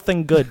physical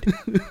thing good.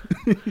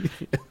 Yeah.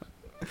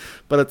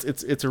 But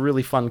it's a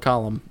really fun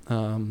column,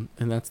 and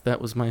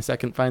that was my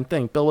second fine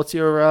thing. Bill, what's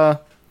your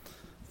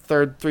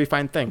third three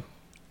fine thing?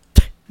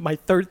 My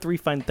third three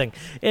fine thing.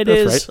 That's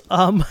is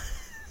right.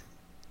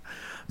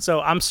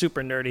 So I'm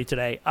super nerdy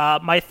today.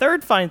 My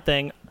third fine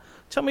thing.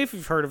 Tell me if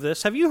you've heard of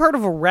this. Have you heard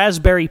of a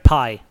Raspberry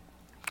Pi?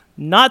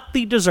 Not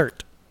the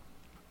dessert.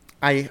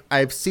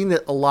 I've seen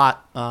it a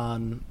lot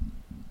on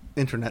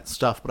internet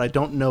stuff, but I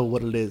don't know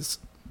what it is.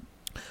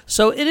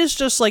 So it is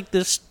just like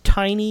this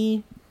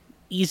tiny,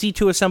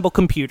 easy-to-assemble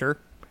computer,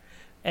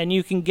 and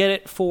you can get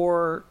it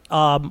for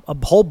a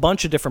whole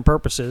bunch of different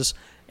purposes,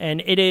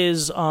 and it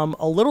is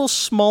a little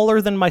smaller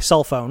than my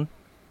cell phone.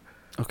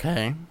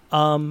 Okay.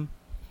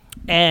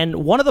 And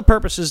one of the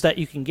purposes that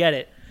you can get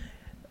it,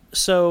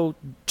 so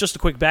just a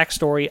quick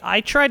backstory,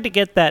 I tried to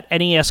get that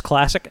NES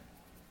Classic.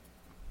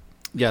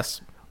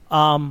 Yes.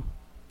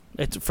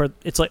 It's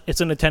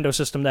a Nintendo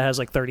system that has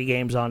like 30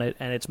 games on it,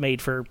 and it's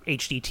made for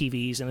HD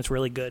TVs, and it's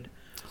really good.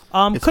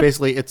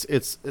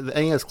 It's the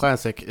NES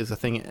Classic is a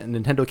thing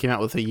Nintendo came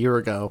out with a year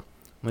ago.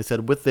 And they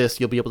said, with this,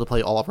 you'll be able to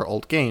play all of our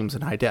old games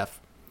in high def.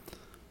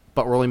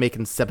 But we're only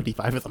making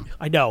 75 of them.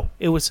 I know.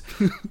 It was...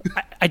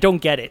 I don't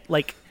get it.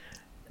 Like,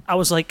 I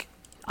was like,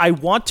 I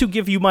want to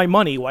give you my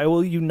money. Why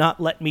will you not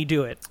let me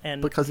do it?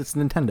 And because it's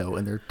Nintendo,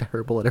 and they're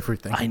terrible at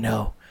everything. I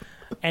know.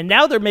 And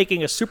now they're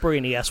making a Super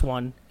NES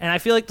one, and I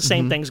feel like the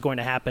same thing's going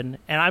to happen.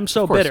 And I'm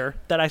so bitter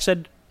that I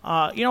said,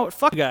 you know what,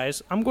 fuck you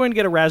guys. I'm going to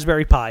get a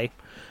Raspberry Pi,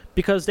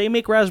 because they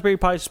make Raspberry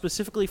Pi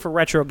specifically for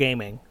retro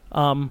gaming.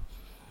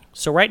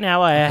 So right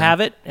now I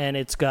have it, and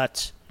it's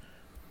got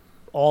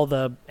all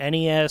the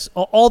NES,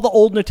 all the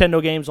old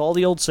Nintendo games, all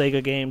the old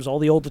Sega games, all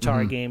the old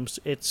Atari games.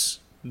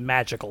 It's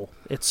magical.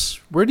 It's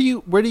Where do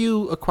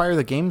you acquire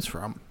the games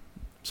from?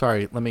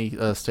 Sorry, let me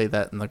say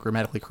that in the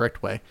grammatically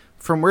correct way.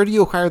 From where do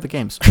you acquire the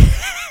games?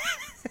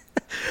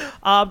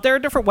 There are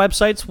different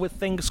websites with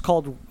things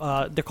called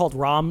they're called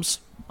ROMs.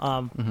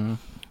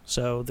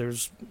 So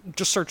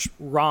just search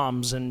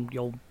ROMs and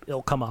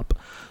it'll come up.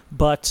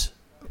 But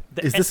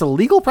is this a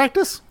legal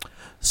practice?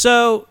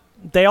 So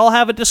they all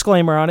have a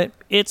disclaimer on it.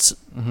 It's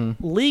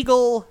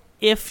legal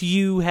if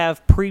you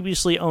have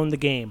previously owned the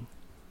game.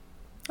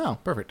 Oh,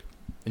 perfect.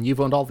 And you've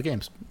owned all the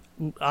games.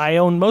 I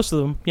own most of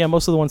them. Yeah,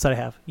 most of the ones that I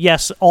have.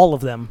 Yes, all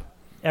of them.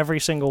 Every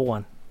single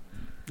one.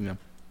 Yeah.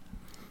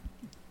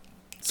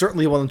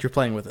 Certainly one that you're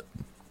playing with it.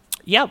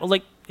 Yeah,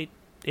 but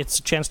it's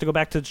a chance to go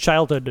back to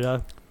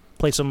childhood,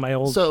 play some of my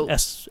old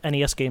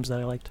NES games that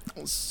I liked.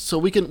 So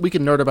we can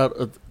nerd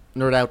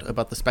out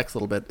about the specs a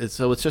little bit.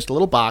 So it's just a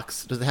little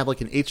box. Does it have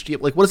like an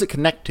HDMI? Like, what does it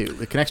connect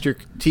to? It connects to your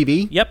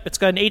TV? Yep, it's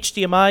got an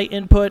HDMI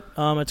input.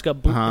 It's got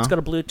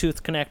a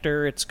Bluetooth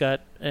connector. It's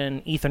got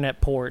an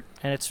Ethernet port,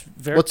 and it's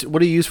very. What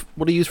do you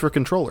use for a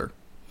controller?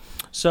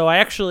 So I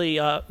actually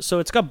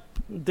it's got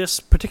this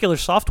particular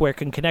software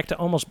can connect to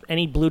almost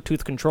any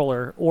Bluetooth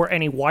controller or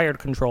any wired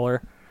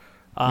controller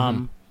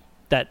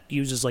that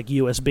uses like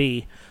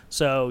USB.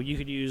 So you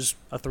could use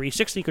a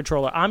 360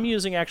 controller. I'm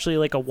using actually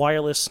like a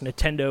wireless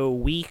Nintendo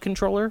Wii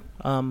controller.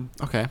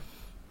 Okay.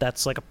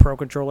 That's like a pro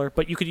controller,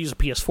 but you could use a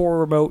PS4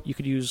 remote. You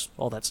could use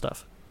all that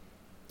stuff.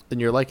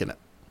 And you're liking it?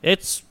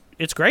 It's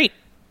great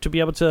to be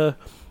able to.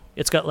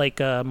 It's got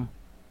like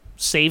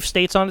save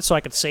states on it, so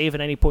I could save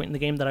at any point in the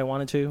game that I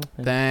wanted to.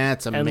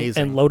 That's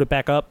amazing. And load it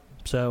back up.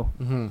 So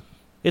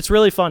it's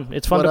really fun.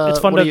 It's fun.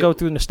 To go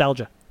through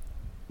nostalgia.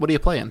 What are you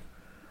playing?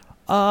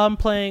 I'm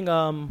playing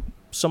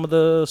some of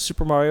the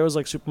Super Marios,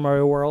 like Super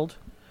Mario World.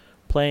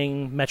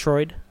 Playing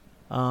Metroid.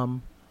 How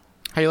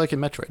you liking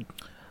Metroid?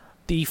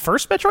 The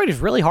first Metroid is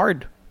really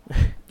hard.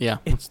 Yeah,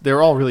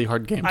 they're all really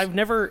hard games. I've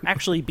never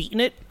actually beaten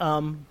it,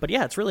 but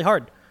yeah, it's really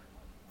hard.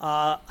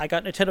 I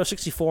got Nintendo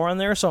 64 on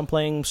there, so I'm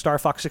playing Star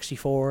Fox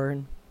 64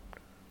 and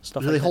stuff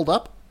like that. Do they hold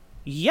up?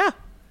 Yeah.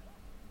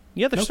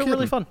 Yeah, they're still kidding.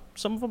 really fun.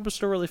 Some of them are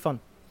still really fun.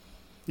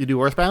 You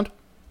do Earthbound?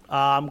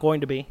 I'm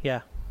going to be,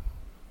 yeah.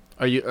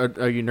 Are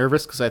you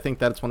nervous? Because I think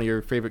that's one of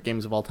your favorite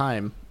games of all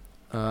time.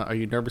 Are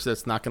you nervous that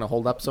it's not going to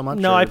hold up so much?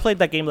 No, I played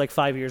that game like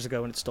 5 years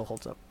ago, and it still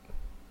holds up.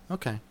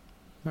 Okay.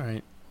 All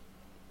right.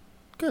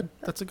 Good.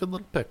 That's a good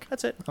little pick.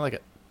 That's it. I like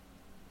it.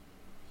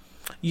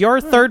 Your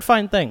third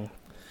fine thing.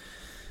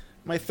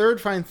 My third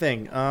fine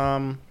thing.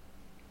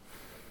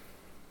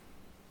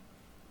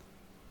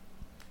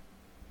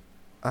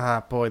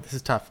 Boy, this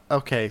is tough.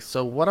 Okay,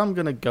 so what I'm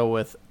going to go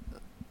with...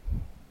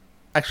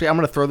 Actually, I'm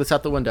going to throw this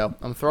out the window.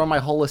 I'm throwing my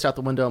whole list out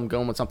the window. I'm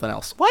going with something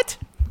else. What?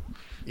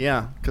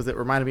 Yeah, because it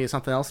reminded me of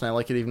something else, and I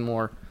like it even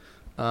more.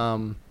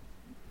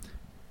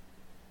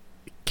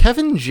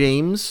 Kevin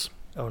James...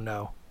 Oh,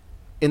 no.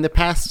 In the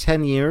past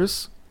 10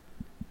 years,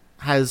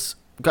 has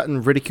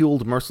gotten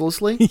ridiculed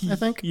mercilessly, I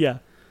think. Yeah.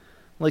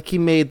 Like, he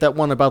made that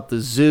one about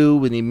the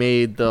zoo, and he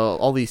made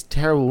all these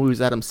terrible movies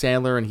with Adam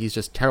Sandler, and he's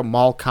just terrible.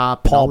 Mall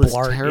Cop. Paul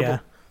Blart, yeah.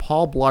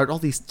 Paul Blart, all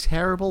these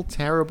terrible,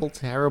 terrible,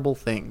 terrible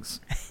things.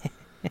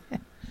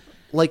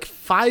 Like,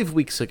 5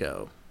 weeks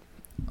ago,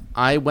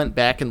 I went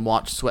back and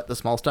watched Sweat the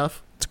Small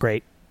Stuff. It's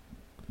great.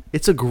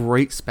 It's a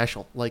great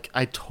special. Like,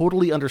 I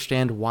totally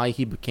understand why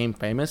he became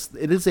famous.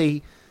 It is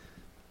a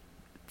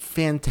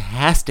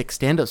fantastic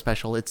stand-up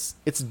special. It's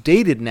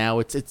dated now.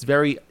 It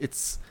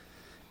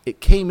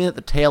came in at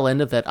the tail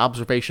end of that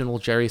observational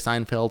Jerry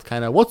Seinfeld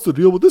kind of, what's the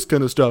deal with this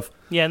kind of stuff?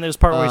 Yeah, and there's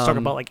part where he's talking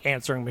about like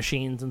answering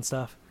machines and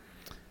stuff.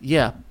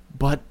 Yeah,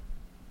 but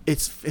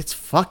it's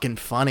fucking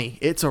funny.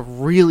 It's a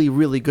really,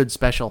 really good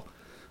special.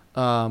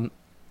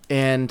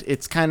 And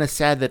it's kind of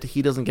sad that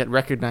he doesn't get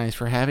recognized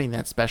for having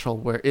that special,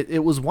 where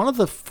it was one of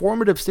the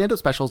formative stand-up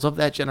specials of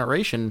that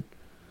generation.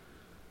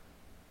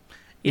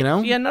 You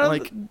know? Yeah,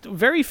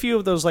 very few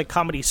of those like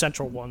Comedy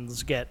Central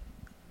ones get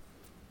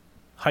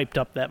hyped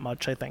up that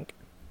much, I think.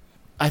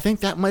 I think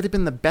that might have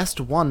been the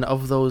best one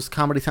of those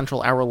Comedy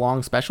Central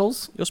hour-long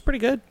specials. It was pretty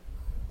good.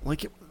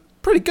 Like,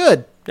 pretty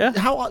good.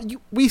 Yeah.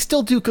 We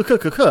still do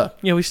k-k-k-k.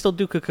 Yeah, we still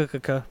do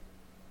k-k-k-k.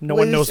 No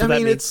one knows what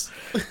that means.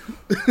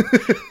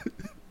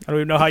 I don't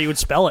even know how you would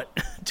spell it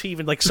to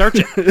even like search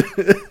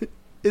it.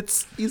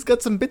 He's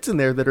got some bits in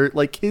there that are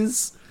like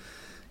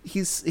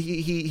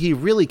he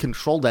really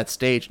controlled that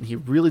stage, and he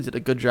really did a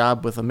good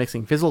job with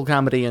mixing physical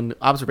comedy and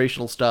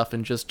observational stuff,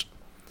 and just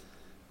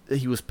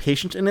he was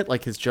patient in it.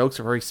 Like, his jokes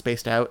are very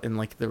spaced out, and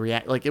like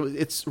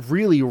it's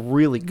really,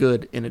 really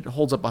good, and it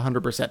holds up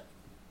 100%.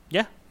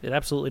 Yeah, it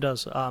absolutely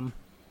does.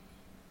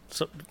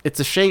 So it's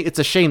a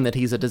shame that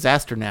he's a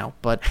disaster now,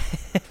 but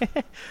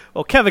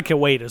well, Kevin Can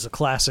Wait is a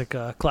classic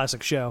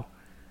show.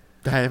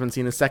 I haven't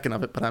seen a second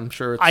of it, but I'm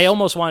sure I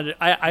almost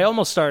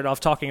started off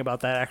talking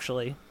about that,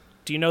 actually.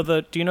 Do you know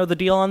the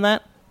deal on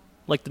that?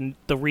 Like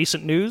the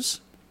recent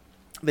news?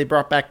 They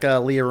brought back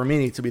Leah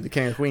Remini to be the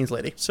King of Queens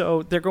lady.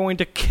 So they're going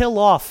to kill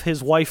off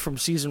his wife from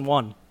season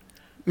 1.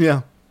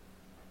 Yeah.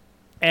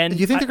 And do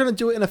you think they're going to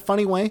do it in a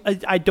funny way?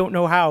 I don't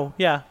know how.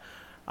 Yeah.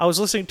 I was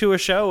listening to a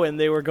show, and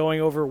they were going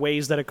over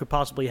ways that it could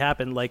possibly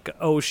happen. Like,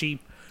 she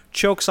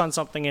chokes on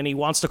something, and he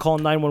wants to call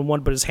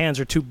 911, but his hands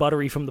are too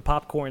buttery from the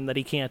popcorn that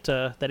he can't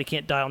dial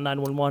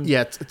 911.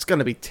 Yeah, it's going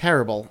to be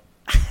terrible.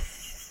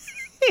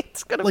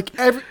 It's gonna like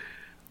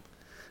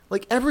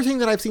Like, everything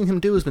that I've seen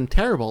him do has been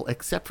terrible,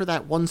 except for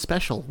that one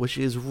special, which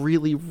is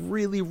really,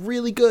 really,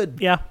 really good.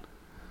 Yeah.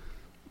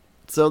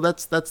 So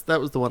that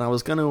was the one. I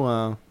was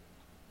gonna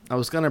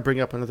bring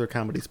up another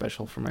comedy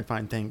special for my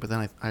fine thing, but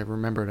then I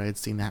remembered I had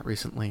seen that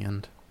recently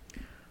and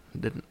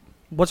didn't.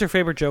 What's your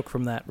favorite joke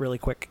from that, really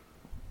quick?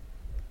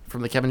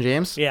 From the Kevin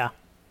James? Yeah.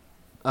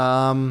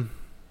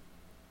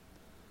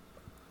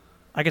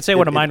 I can say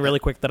one of mine really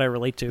quick that I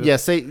relate to. Yeah,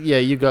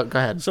 you go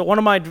ahead. So one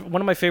of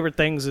my favorite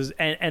things is,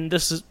 and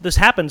this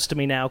happens to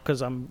me now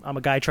because I'm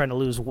a guy trying to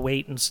lose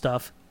weight and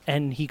stuff.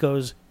 And he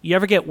goes, "You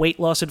ever get weight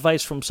loss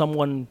advice from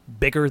someone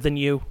bigger than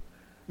you?"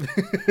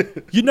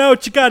 You know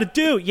what you got to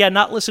do. Yeah,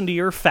 not listen to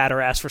your fatter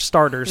ass for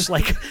starters.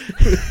 Like,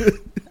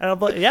 and I'm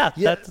like, yeah.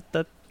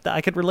 That I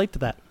could relate to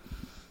that.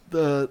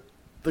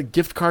 The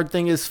gift card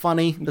thing is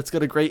funny. That's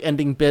got a great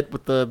ending bit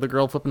with the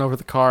girl flipping over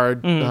the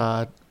card.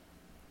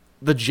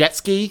 The jet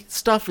ski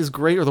stuff is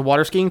great, or the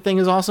water skiing thing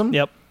is awesome.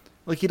 Yep.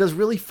 Like, he does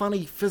really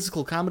funny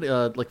physical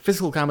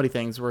comedy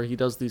things where he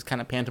does these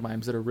kind of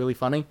pantomimes that are really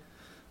funny,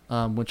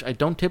 which I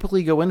don't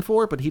typically go in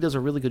for, but he does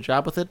a really good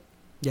job with it.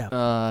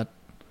 Yeah.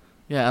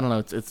 Yeah, I don't know.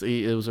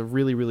 It was a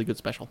really, really good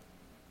special.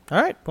 All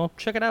right. Well,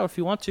 check it out if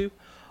you want to.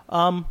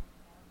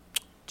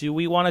 Do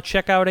we want to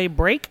check out a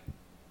break?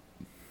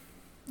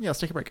 Yeah, let's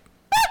take a break.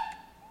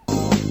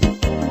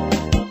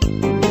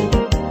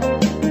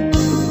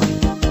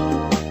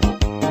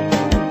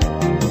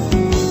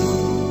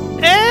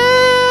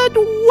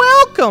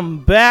 Welcome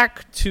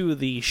back to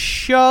the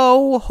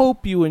show.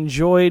 Hope you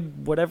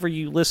enjoyed whatever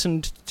you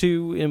listened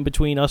to in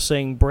between us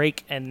saying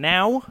break and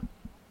now.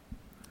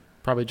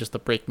 Probably just the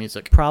break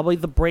music. Probably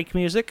the break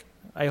music.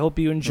 I hope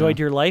you enjoyed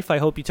your life. I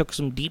hope you took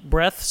some deep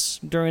breaths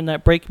during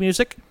that break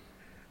music.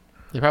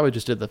 They probably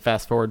just did the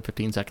fast forward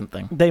 15-second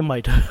thing. They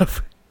might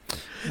have.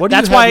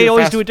 That's why I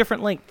always do a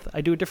different length.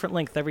 I do a different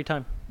length every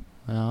time.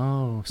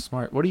 Oh,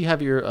 smart. What do you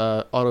have your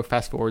auto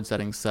fast forward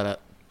settings set at?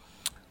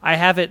 I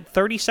have it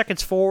 30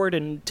 seconds forward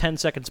and 10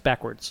 seconds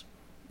backwards.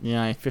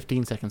 Yeah,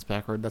 15 seconds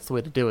backward. That's the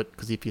way to do it,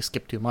 because if you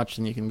skip too much,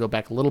 then you can go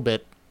back a little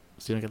bit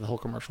so you don't get the whole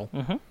commercial.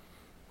 Mm-hmm.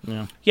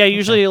 Yeah,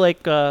 usually,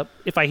 like,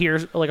 if I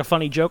hear, like, a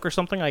funny joke or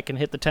something, I can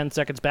hit the 10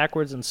 seconds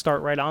backwards and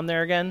start right on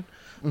there again.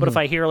 But if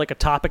I hear, like, a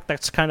topic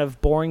that's kind of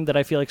boring that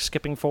I feel like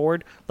skipping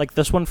forward, like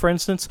this one, for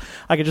instance,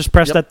 I can just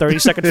press that 30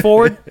 seconds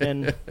forward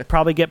and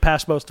probably get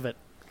past most of it.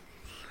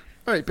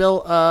 All right,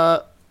 Bill,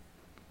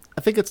 I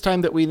think it's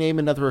time that we name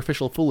another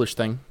official Foolish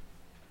thing.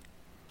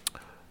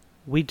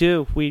 We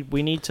do. We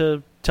need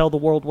to tell the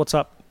world what's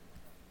up.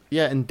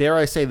 Yeah, and dare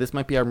I say, this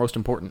might be our most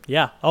important.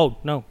 Yeah. Oh,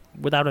 no.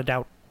 Without a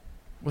doubt.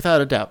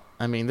 Without a doubt.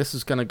 I mean, this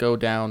is going to go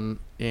down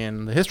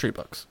in the history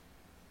books.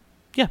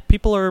 Yeah,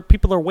 people are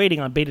waiting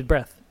on bated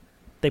breath.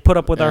 They put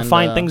up with our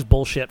fine things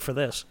bullshit for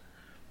this.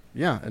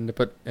 Yeah,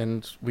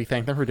 and we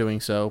thank them for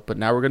doing so, but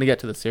now we're going to get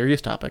to the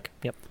serious topic.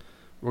 Yep.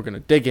 We're going to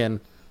dig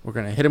in. We're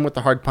going to hit him with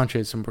the hard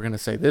punches, and we're going to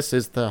say, this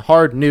is the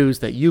hard news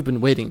that you've been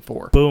waiting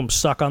for. Boom,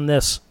 suck on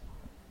this.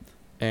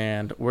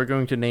 And we're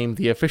going to name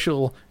the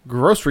official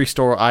grocery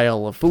store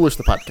aisle of Foolish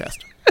the Podcast.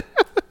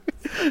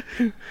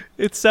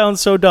 It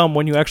sounds so dumb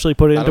when you actually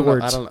put it into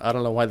words. I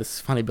don't know why this is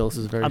funny, Bill. This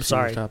is a very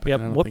serious topic.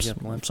 Yep. Whoops.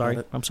 I'm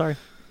sorry.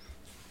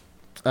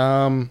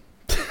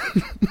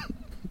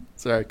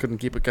 Sorry, I couldn't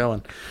keep it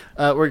going.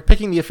 We're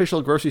picking the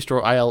official grocery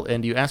store aisle,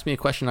 and you asked me a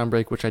question on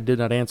break, which I did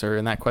not answer,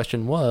 and that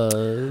question was...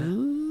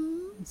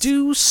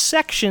 Do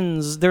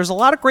sections... There's a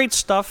lot of great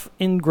stuff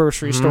in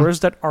grocery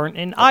stores that aren't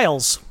in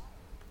aisles.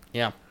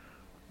 Yeah.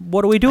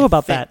 What do we do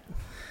about that?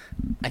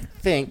 I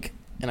think,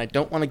 and I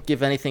don't want to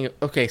give anything...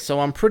 Okay, so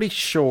I'm pretty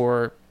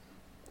sure...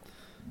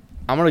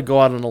 I'm going to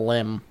go out on a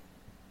limb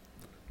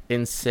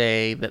and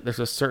say that there's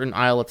a certain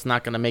aisle that's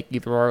not going to make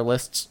either of our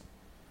lists.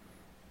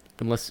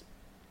 Unless...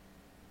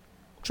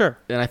 Sure.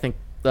 And I think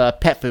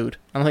pet food.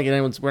 I don't think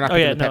we're not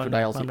picking the pet food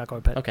aisles. I'm not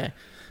going pet. Okay.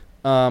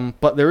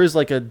 But there is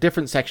like a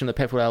different section of the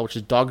pet food aisle, which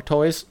is dog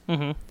toys.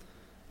 Mm-hmm.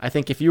 I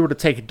think if you were to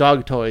take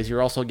dog toys,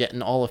 you're also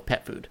getting all of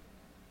pet food.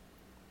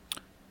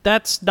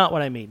 That's not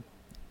what I mean.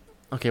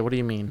 Okay, what do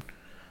you mean?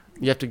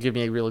 You have to give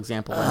me a real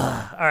example.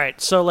 All right,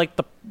 so like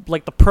the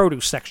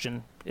produce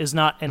section is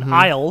not an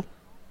aisle,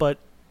 but...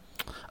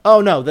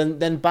 Oh, no,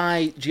 then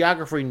by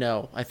geography,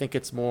 no. I think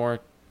it's more...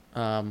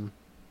 I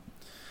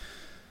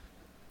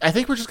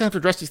think we're just going to have to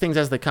address these things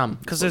as they come.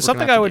 Because there's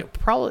something I would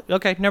probably...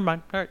 Okay, never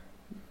mind. All right.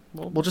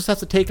 We'll just have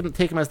to take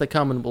them as they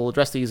come, and we'll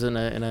address these in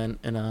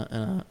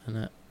a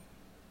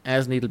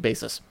as needed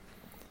basis.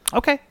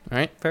 Okay. All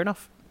right. Fair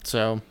enough.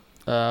 So,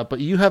 but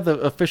you have the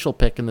official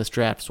pick in this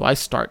draft, so I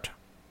start.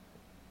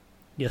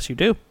 Yes, you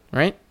do.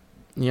 Right?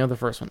 You have the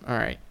first one. All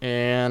right,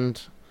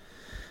 and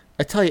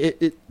I tell you,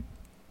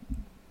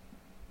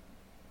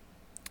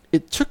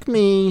 it took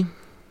me.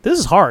 This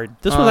is hard.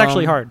 This was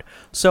actually hard.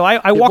 So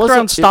I walked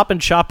around Stop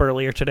and Shop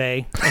earlier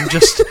today and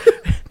just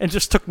and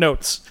just took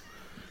notes.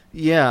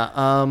 Yeah.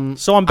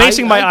 So I'm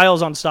basing my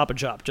aisles on Stop and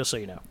Shop, just so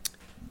you know.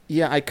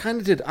 Yeah, I kind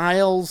of did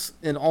aisles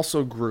and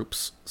also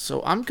groups.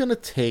 So I'm gonna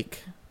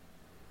take.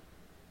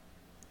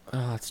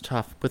 Oh, it's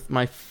tough. With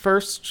the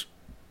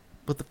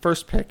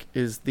first pick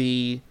is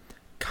the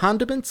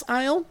condiments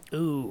aisle.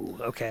 Ooh,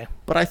 okay.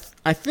 But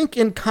I think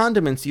in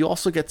condiments you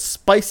also get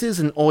spices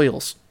and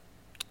oils.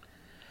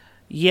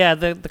 Yeah,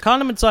 the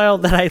condiments aisle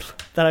that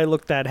I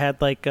looked at had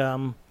like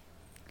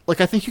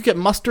I think you get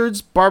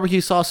mustards,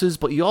 barbecue sauces,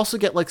 but you also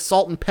get like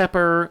salt and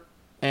pepper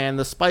and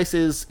the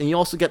spices, and you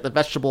also get the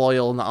vegetable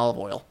oil and the olive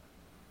oil.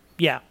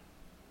 Yeah.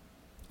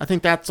 I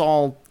think that's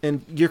all,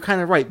 and you're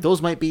kind of right.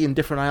 Those might be in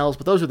different aisles,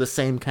 but those are the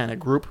same kind of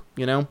group,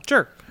 you know?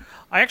 Sure.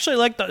 I actually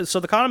like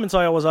the condiments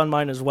aisle was on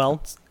mine as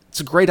well. It's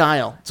a great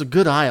aisle. It's a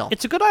good aisle.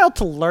 It's a good aisle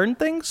to learn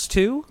things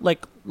too,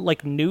 like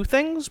new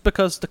things,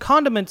 because the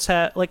condiments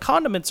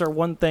condiments are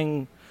one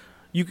thing.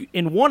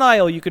 In one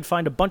aisle you could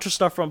find a bunch of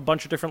stuff from a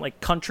bunch of different like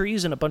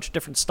countries and a bunch of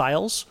different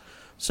styles.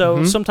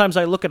 So sometimes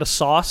I look at a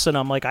sauce and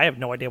I'm like, I have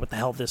no idea what the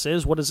hell this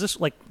is. What is this?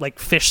 Like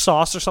fish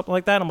sauce or something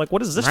like that? I'm like,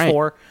 what is this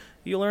for?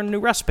 You learn a new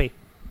recipe.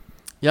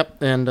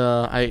 Yep, and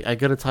I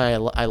gotta tell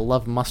you, I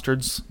love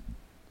mustards.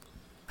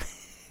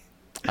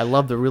 I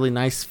love the really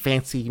nice,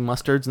 fancy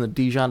mustards and the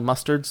Dijon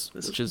mustards,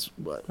 which is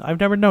I've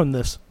never known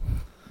this.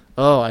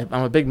 Oh, I'm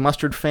a big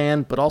mustard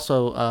fan, but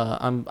also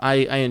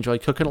I enjoy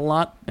cooking a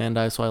lot, and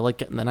so I like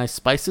getting the nice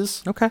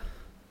spices. Okay.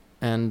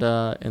 And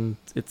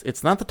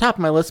it's not the top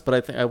of my list, but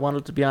I think I want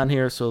it to be on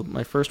here. So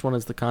my first one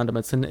is the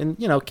condiments, and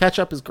you know,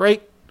 ketchup is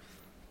great,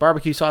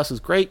 barbecue sauce is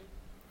great.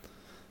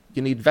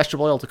 You need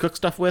vegetable oil to cook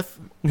stuff with.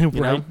 You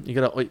know, you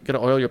gotta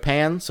oil your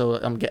pan. So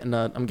I'm getting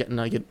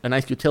a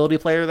nice utility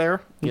player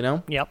there. You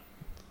know. Yep.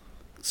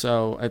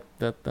 So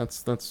that's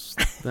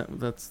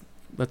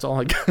all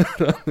I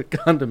got on the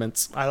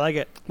condiments. I like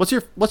it. What's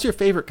your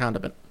favorite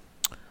condiment?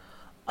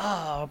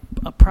 Probably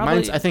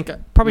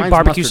mine's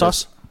barbecue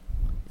sauce.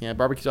 Yeah,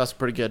 barbecue sauce is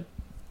pretty good.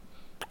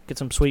 Get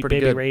some Sweet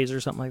Baby Ray's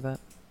or something like that.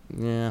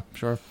 Yeah,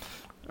 sure.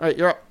 All right,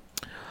 you're up.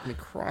 Let me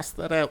cross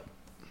that out.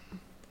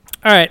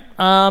 All right.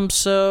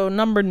 So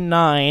number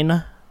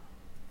 9,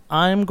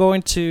 I'm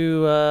going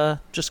to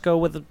just go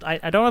with.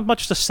 I don't have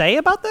much to say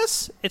about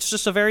this. It's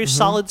just a very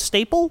solid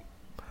staple.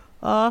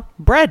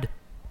 Bread.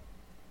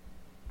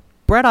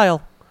 Bread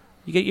aisle.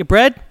 You get your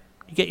bread.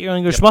 You get your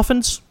English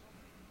muffins.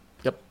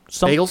 Yep.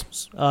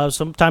 Bagels.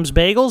 Sometimes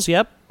bagels.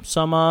 Yep.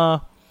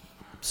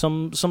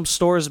 Some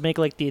stores make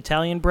like the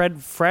Italian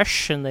bread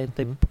fresh, and they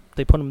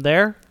put them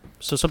there.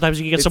 So sometimes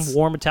you can get some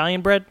warm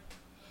Italian bread.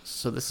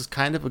 So this is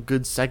kind of a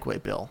good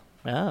segue, Bill.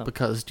 Oh.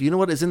 Because do you know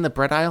what is in the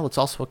bread aisle? It's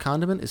also a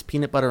condiment. Is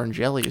peanut butter and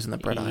jelly is in the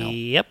bread aisle.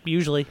 Yep.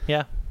 Usually,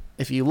 yeah.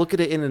 If you look at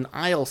it in an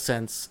aisle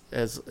sense,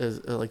 as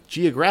like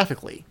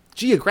geographically,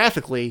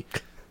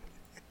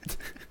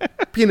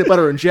 peanut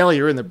butter and jelly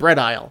are in the bread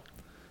aisle.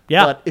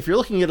 Yeah. But if you're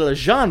looking at it as a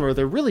genre,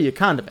 they're really a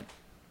condiment.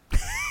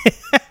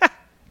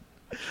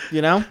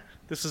 You know?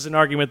 This is an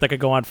argument that could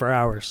go on for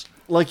hours.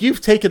 Like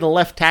you've taken a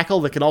left tackle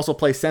that can also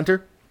play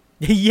center.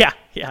 Yeah.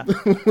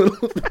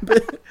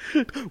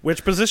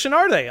 Which position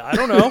are they? I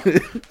don't know.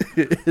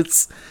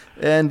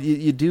 And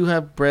you do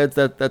have breads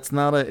that's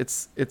not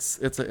it's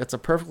a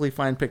perfectly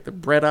fine pick. The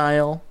bread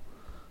aisle.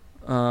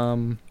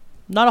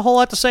 Not a whole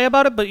lot to say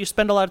about it, but you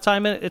spend a lot of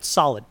time in it. It's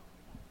solid.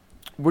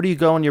 Where do you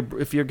go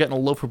if you're getting a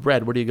loaf of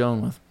bread? What are you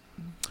going with?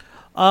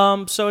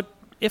 So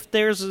if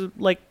there's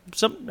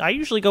I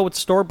usually go with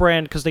store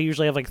brand because they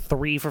usually have like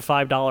 3 for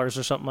 $5 or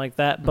something like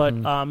that. But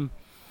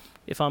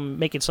if I'm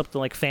making something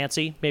like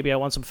fancy, maybe I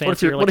want some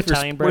fancier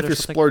Italian bread. What if you're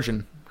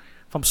splurging?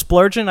 If I'm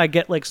splurging, I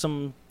get like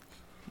a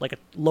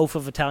loaf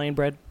of Italian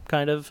bread,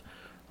 kind of.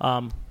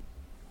 Kind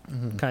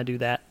of do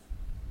that.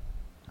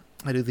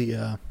 I do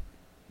the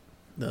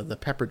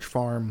Pepperidge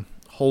Farm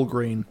whole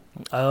grain.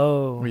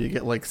 Oh. Where you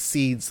get like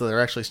seeds so they're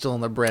actually still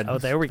in the bread. Oh,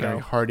 there we go. Very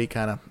hearty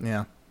kind of,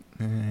 yeah.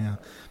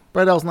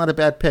 Bread aisle's not a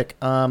bad pick.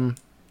 I'm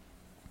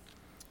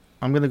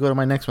going to go to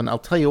my next one. I'll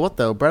tell you what,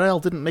 though. Bread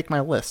aisle didn't make my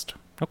list.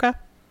 Okay.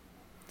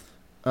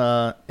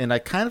 And I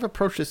kind of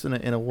approached this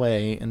in a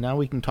way, and now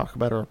we can talk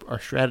about our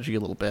strategy a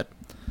little bit.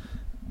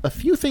 A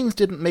few things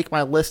didn't make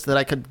my list that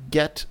I could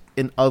get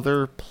in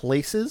other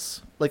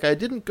places. Like, I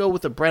didn't go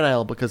with the bread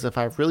aisle because if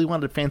I really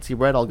wanted fancy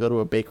bread, I'll go to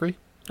a bakery.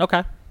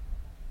 Okay.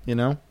 You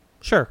know?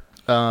 Sure.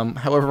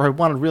 However, if I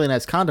wanted really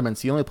nice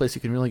condiments, the only place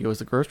you can really go is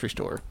the grocery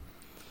store.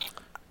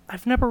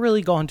 I've never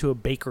really gone to a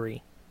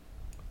bakery.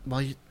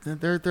 Well,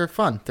 they're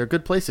fun. They're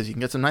good places. You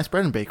can get some nice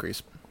bread in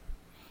bakeries.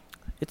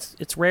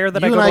 It's rare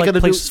that I go to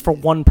places for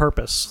one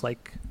purpose.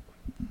 Like,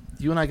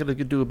 you and I got to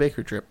do a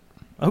bakery trip.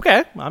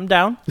 Okay, I'm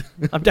down.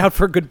 I'm down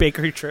for a good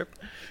bakery trip.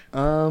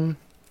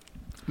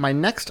 My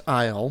next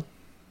aisle,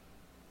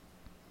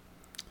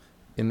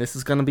 and this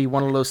is going to be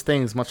one of those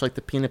things, much like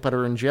the peanut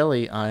butter and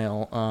jelly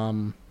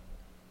aisle.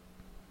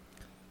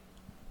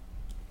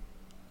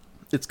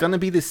 It's going to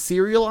be the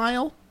cereal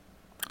aisle.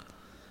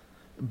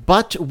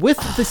 But with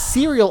the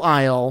cereal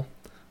aisle,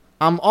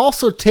 I'm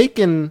also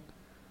taking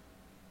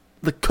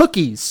the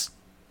cookies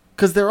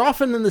because they're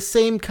often in the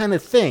same kind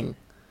of thing.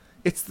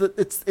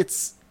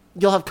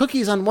 You'll have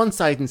cookies on one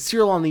side and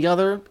cereal on the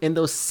other, and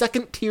those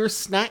second tier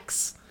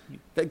snacks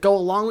that go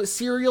along with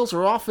cereals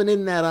are often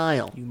in that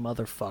aisle. You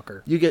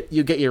motherfucker! You get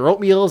your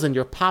oatmeals and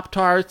your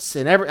Pop-Tarts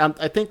and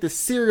I think the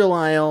cereal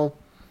aisle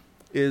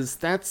it's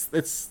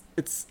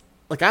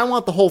Like, I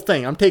want the whole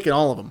thing. I'm taking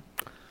all of them.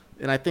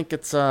 And I think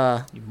it's...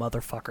 You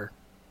motherfucker.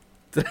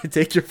 Did I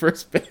take your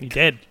first pick? You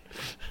did.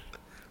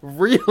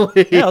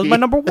 Really? Yeah, it was my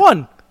number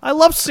 1. I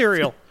love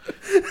cereal.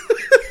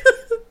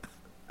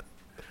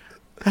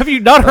 Have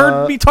you not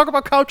heard me talk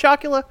about Count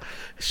Chocula?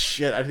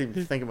 Shit, I didn't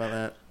even think about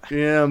that.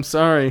 Yeah, I'm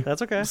sorry.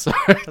 That's okay. I'm sorry.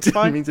 That's I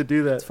fine. didn't mean to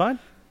do that. It's fine.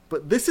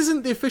 But this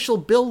isn't the official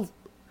Bill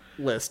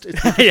list.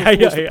 It's the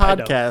official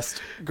podcast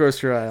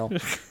grocery aisle.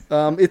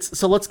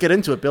 So let's get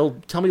into it.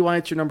 Bill, tell me why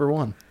it's your number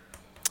 1.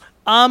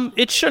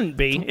 It shouldn't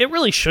be. It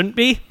really shouldn't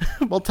be.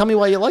 Well, tell me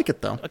why you like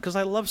it, though. Because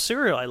I love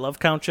cereal. I love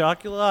Count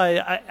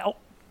Chocula.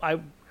 I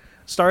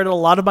started a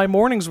lot of my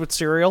mornings with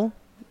cereal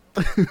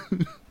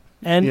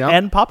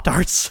and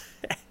Pop-Tarts.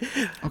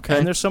 Okay.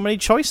 And there's so many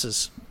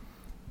choices.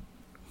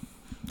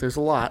 There's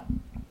a lot.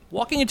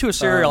 Walking into a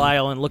cereal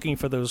aisle and looking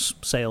for those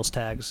sales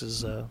tags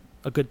is a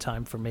good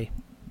time for me.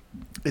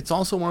 It's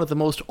also one of the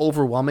most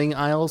overwhelming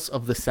aisles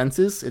of the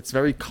senses. It's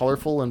very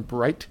colorful and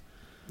bright.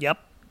 Yep.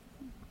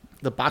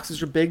 The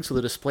boxes are big, so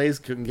the displays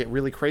can get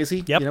really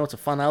crazy. Yep. It's a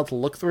fun aisle to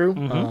look through.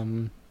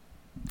 Mm-hmm.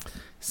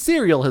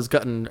 Cereal has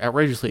gotten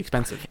outrageously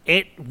expensive.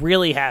 It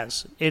really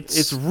has.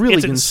 It's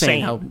really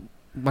insane how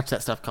much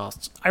that stuff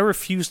costs. I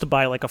refuse to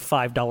buy like a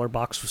 $5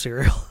 box of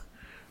cereal.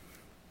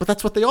 But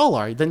that's what they all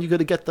are. Then you got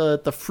to get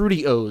the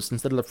Fruity O's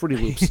instead of the Fruity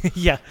Loops.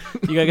 Yeah,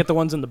 you gotta get the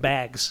ones in the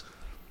bags.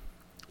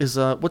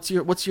 What's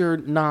your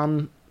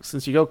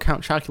since you go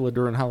Count Chocula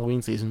during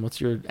Halloween season? What's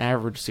your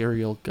average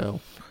cereal go?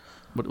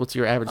 What's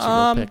your average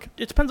cereal pick?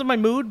 It depends on my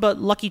mood, but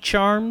Lucky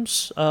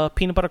Charms,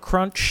 Peanut Butter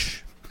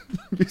Crunch.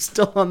 You're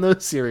still on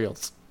those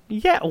cereals.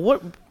 Yeah.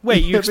 What?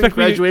 Wait, you haven't expect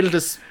me graduated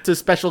to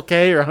Special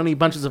K or Honey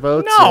Bunches of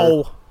Oats?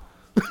 No.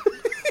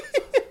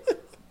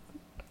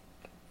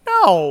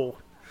 No.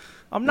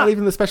 I'm not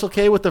even the Special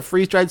K with the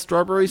freeze-dried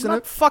strawberries in I'm it?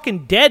 not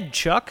fucking dead,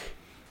 Chuck.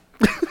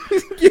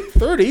 You're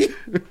 30.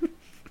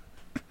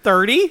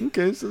 30?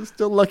 Okay, so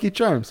still Lucky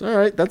Charms. All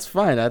right, that's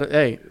fine.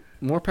 Hey,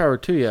 more power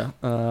to you.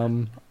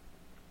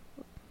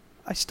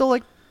 I still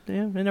like...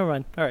 Yeah, never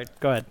mind. All right,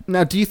 go ahead.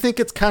 Now, do you think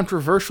it's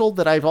controversial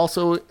that I've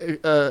also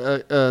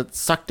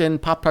sucked in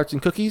Pop-Tarts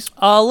and cookies?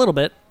 A little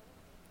bit.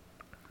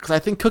 Because I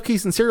think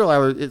cookies and cereal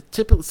are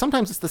typically...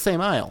 Sometimes it's the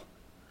same aisle.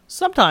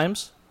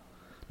 Sometimes.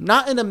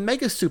 Not in a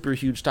mega super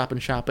huge Stop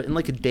and Shop, but in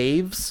like a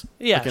Dave's.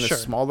 Yeah, like in sure. a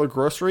smaller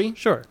grocery.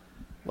 Sure.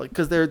 Like,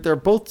 because they're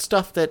both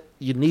stuff that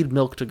you need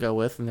milk to go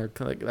with, and they're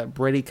like that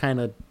bready kind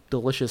of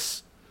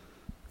delicious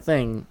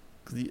thing.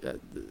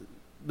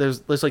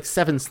 There's like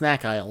 7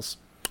 snack aisles.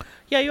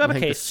 Yeah, you have a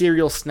case. The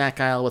cereal snack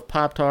aisle with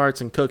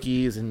Pop-Tarts and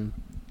cookies, and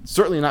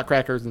certainly not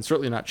crackers, and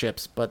certainly not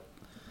chips, but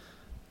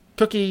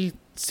cookie,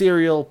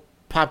 cereal,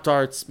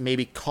 Pop-Tarts,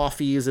 maybe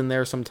coffee is in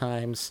there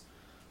sometimes.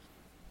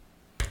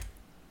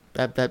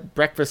 That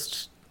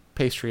breakfast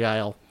pastry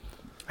aisle.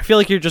 I feel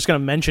like you're just going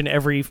to mention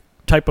every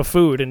type of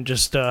food and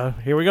just,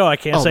 here we go, I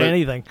can't say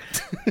anything.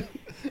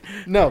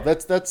 No,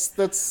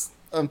 that's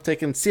I'm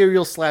taking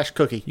cereal /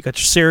 cookie. You got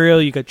your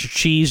cereal, you got your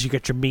cheese, you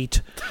got your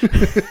meat.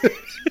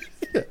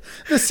 Yeah,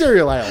 the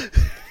cereal aisle.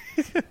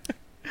 All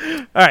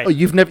right. Oh,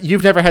 you've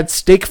never had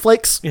steak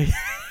flakes?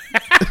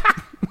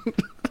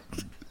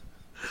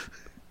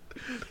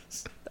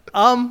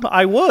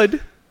 I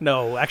would.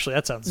 No, actually,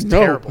 that sounds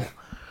terrible.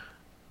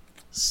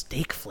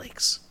 Steak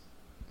flakes.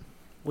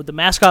 Would the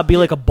mascot be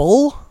like a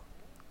bull?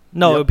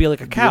 No, Yep, it would be like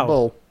a cow. Be a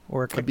bull.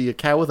 Or it'd be a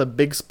cow with a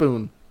big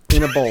spoon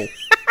in a bowl.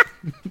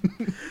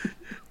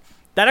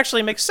 That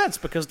actually makes sense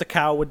because the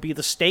cow would be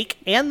the steak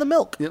and the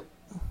milk. Yep.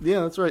 Yeah,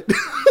 that's right.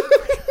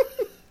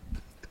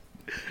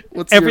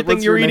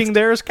 Everything you're eating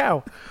there is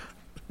cow.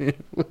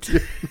 What's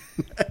your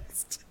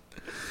next?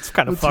 It's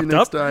kind of What's fucked your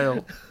up. next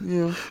aisle?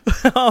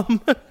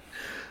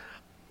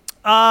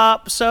 Yeah.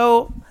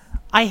 So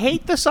I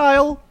hate this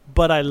aisle,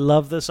 but I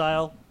love this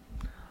aisle.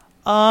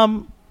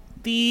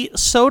 The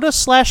soda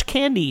 /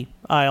 candy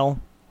aisle.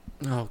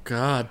 Oh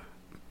God.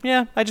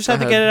 Yeah, I just had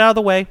to get it out of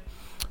the way.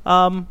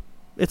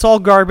 It's all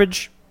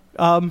garbage.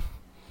 The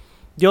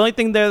only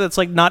thing there that's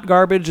like not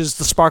garbage is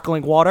the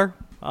sparkling water.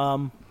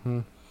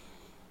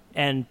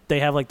 And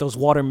they have like those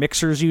water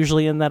mixers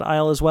usually in that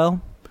aisle as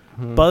well.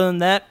 But other than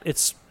that,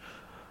 it's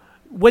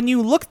when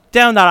you look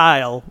down that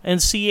aisle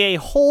and see a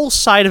whole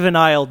side of an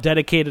aisle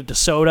dedicated to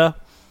soda,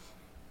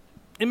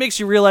 it makes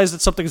you realize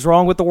that something's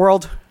wrong with the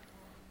world.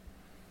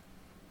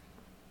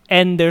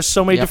 And there's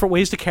so many different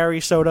ways to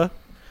carry soda.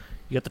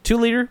 You got the 2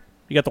 liter,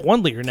 you got the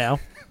 1 liter now.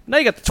 Now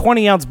you got the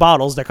 20-ounce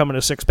bottles that come in a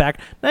 6-pack.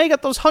 Now you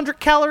got those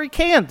 100-calorie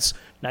cans.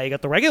 Now you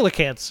got the regular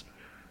cans.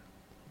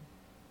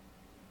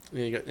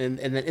 Yeah, you got, and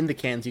then in the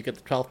cans you get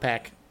the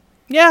 12-pack.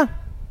 Yeah.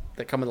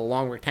 That come in the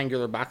long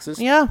rectangular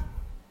boxes. Yeah.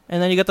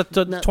 And then you got the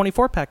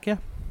 24-pack, yeah.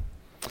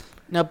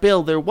 Now,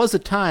 Bill, there was a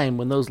time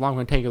when those long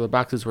rectangular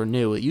boxes were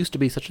new. It used to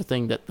be such a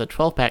thing that the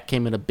 12-pack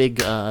came in a big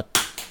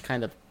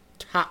kind of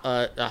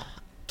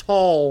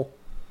tall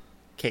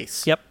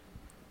case. Yep.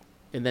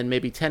 And then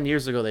maybe 10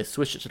 years ago they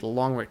switched it to the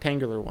long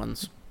rectangular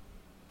ones.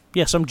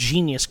 Yeah, some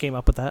genius came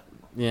up with that.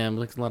 Yeah, it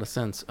makes a lot of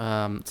sense.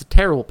 It's a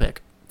terrible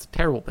pick.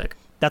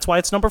 That's why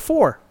it's number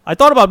 4. I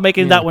thought about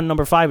making that one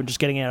number 5 and just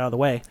getting it out of the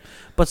way.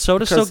 But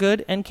soda's so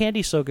good and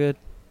candy's so good.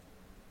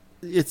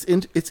 It's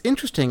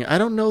interesting. I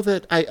don't know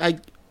that I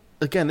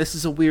again, this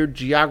is a weird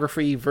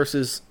geography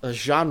versus a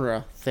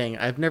genre thing.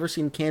 I've never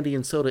seen candy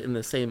and soda in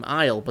the same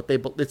aisle, but they're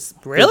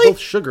both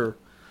sugar.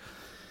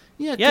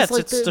 Yeah,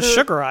 it's the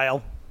sugar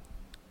aisle.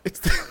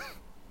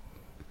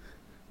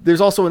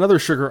 There's also another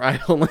sugar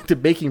aisle, like the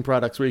baking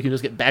products, where you can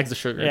just get bags of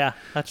sugar. Yeah,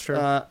 that's true.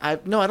 I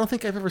don't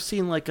think I've ever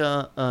seen like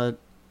a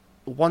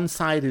one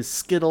side is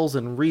Skittles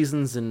and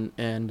Reasons and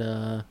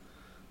I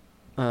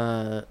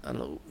don't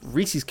know,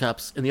 Reese's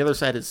Cups, and the other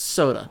side is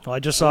soda. Well,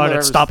 I just saw it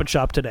at Stop and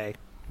Shop today.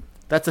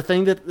 That's a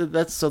thing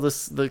that's so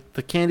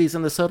the candies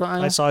in the soda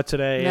aisle. I saw it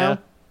today. Now? Yeah.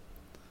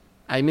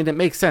 I mean, it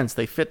makes sense.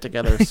 They fit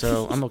together,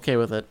 so I'm okay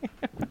with it.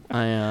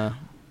 I'm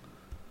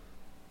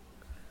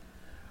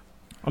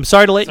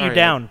sorry to let you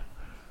down.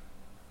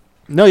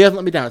 No, you haven't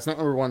let me down. It's not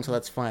number 1, so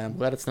that's fine. I'm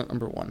glad it's not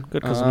number 1.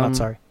 Good, because I'm not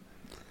sorry.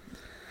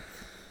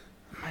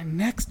 My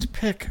next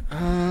pick.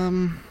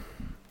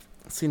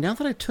 See, now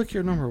that I took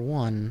your number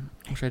 1,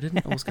 which I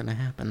didn't know was going to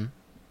happen.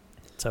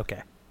 It's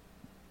okay.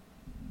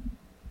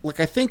 Look,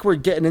 I think we're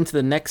getting into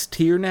the next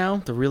tier now,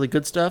 the really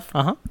good stuff.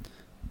 Uh-huh.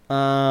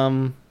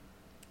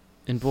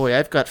 And boy,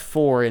 I've got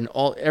 4, and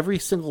every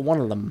single one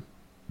of them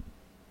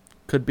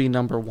could be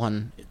number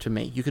 1 to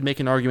me. You could make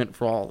an argument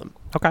for all of them.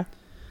 Okay.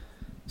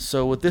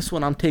 So with this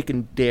one, I'm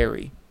taking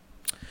dairy.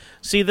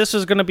 See, this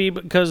is going to be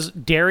because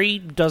dairy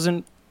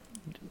doesn't.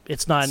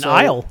 It's not an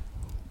aisle.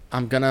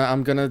 I'm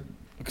gonna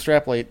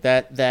extrapolate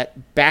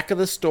that back of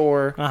the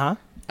store. Uh-huh.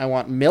 I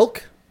want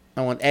milk,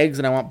 I want eggs,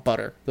 and I want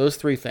butter. Those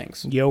 3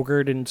 things.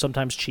 Yogurt and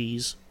sometimes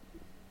cheese.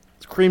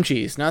 It's cream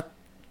cheese, not.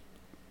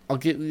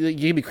 You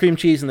give me cream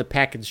cheese and the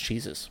packaged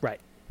cheeses. Right.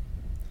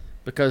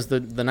 Because the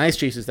nice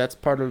cheeses, that's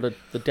part of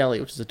the deli,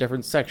 which is a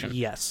different section.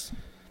 Yes.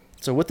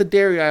 So with the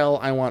dairy aisle,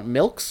 I want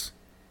milks,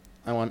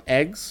 I want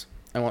eggs,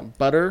 I want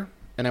butter,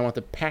 and I want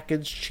the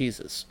packaged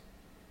cheeses.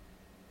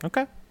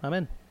 Okay, I'm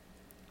in.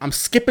 I'm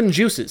skipping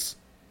juices.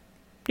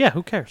 Yeah,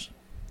 who cares?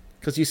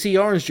 Because you see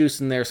orange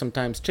juice in there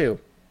sometimes too,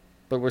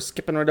 but we're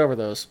skipping right over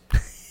those.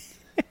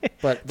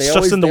 But it's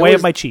just in the way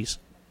of my cheese.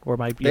 Or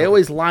my. They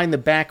always line the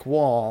back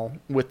wall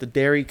with the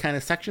dairy kind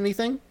of section-y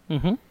thing.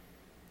 Mm-hmm.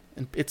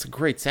 And it's a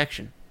great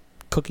section.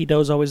 Cookie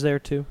dough's always there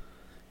too.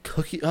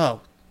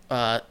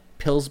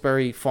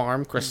 Pillsbury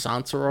Farm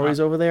croissants are always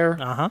over there.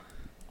 Uh-huh.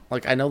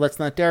 Like, I know that's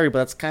not dairy, but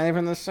that's kind of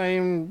in the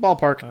same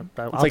ballpark.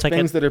 I'll it's like take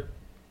things that are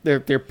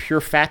they're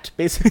pure fat,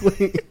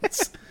 basically.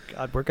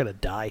 God, we're gonna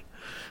die.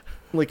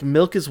 Like,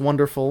 milk is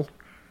wonderful.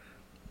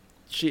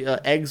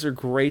 Eggs are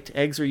great.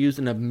 Eggs are used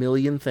in a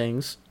million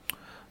things.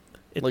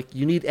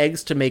 You need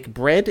eggs to make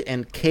bread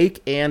and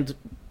cake and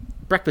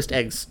breakfast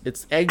eggs.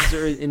 Eggs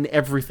are in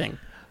everything.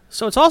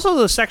 So it's also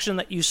the section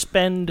that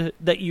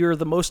you're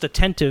the most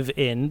attentive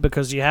in,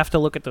 because you have to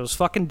look at those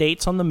fucking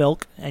dates on the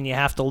milk, and you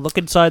have to look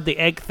inside the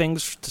egg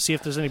things to see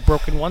if there's any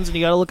broken ones, and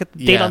you got to look at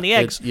the date on the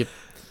eggs.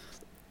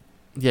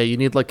 You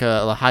need like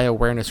a high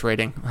awareness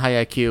rating,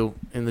 high IQ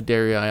in the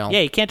dairy aisle. Yeah,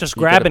 you can't just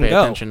grab and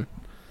go. Attention.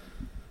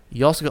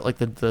 You also got like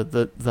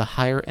the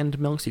higher end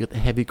milks. You got the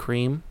heavy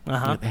cream, you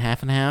got the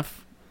half and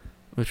half,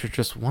 which are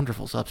just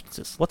wonderful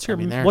substances. What's your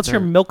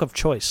milk of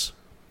choice?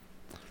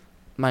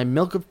 My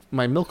milk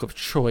of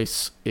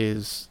choice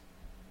is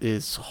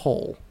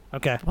whole.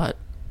 Okay. But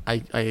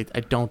I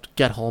don't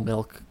get whole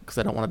milk because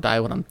I don't want to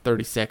die when I'm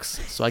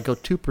 36. So I go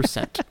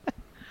 2%.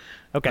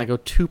 Okay. I go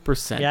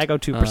 2%. Yeah, I go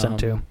 2%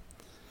 too.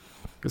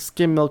 Because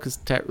skim milk is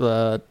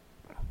the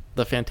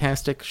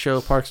fantastic show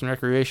Parks and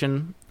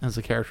Recreation has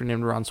a character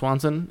named Ron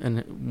Swanson,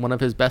 and one of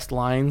his best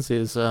lines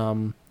is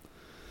the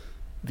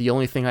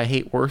only thing I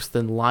hate worse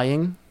than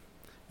lying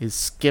is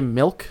skim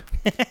milk,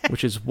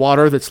 which is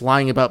water that's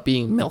lying about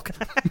being milk.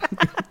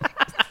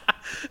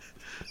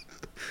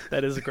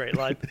 That is a great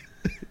line.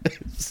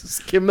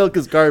 Skim milk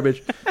is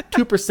garbage.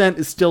 2%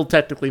 is still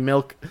technically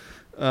milk.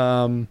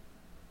 And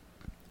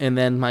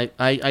then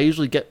I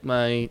usually get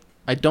I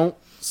don't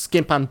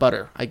skimp on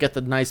butter. I get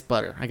the nice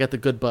butter. I get the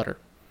good butter.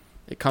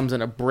 It comes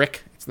in a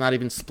brick. It's not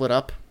even split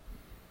up.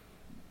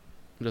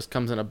 It just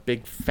comes in a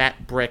big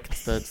fat brick.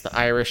 It's the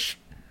Irish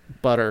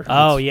butter.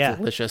 Oh, it's yeah.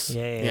 delicious.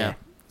 Yeah.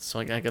 So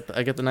I get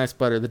the nice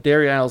butter. The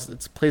dairy aisles,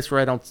 it's a place where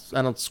I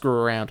don't screw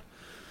around,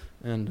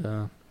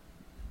 and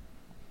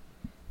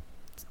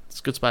it's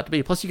a good spot to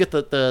be. Plus, you get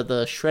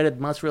the shredded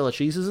mozzarella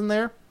cheeses in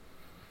there.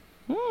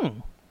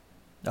 Oh,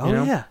 you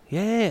know?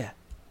 Yeah.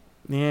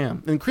 Yeah,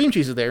 and cream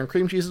cheese is there, and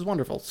cream cheese is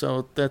wonderful.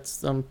 So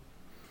that's yeah,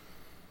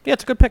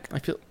 it's a good pick. I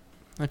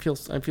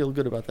feel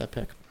good about that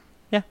pick.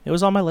 Yeah, it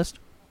was on my list.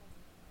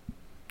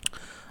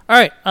 All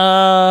right,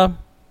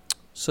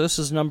 so this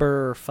is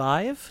number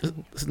 5.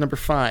 This is number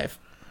 5.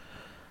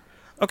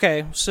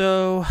 Okay,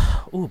 so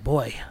oh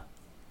boy,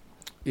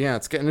 yeah,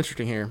 it's getting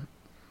interesting here.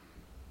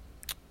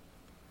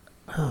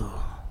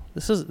 Oh,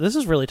 this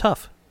is really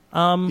tough.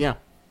 Yeah.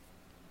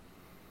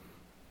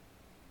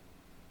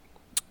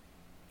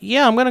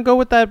 Yeah, I'm gonna go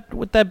with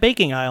that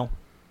baking aisle.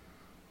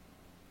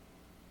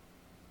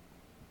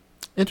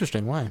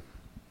 Interesting. Why?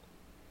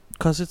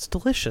 Because it's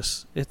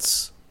delicious.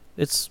 It's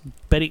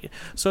Betty.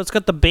 So it's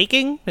got the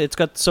baking.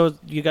 So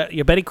you got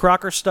your Betty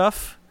Crocker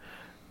stuff.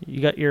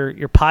 You got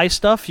your pie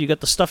stuff. You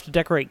got the stuff to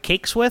decorate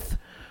cakes with.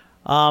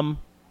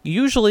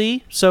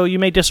 Usually, so you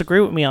may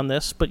disagree with me on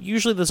this, but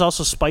usually there's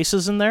also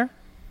spices in there.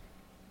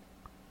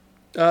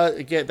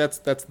 Again, that's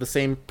the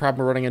same problem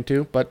we're running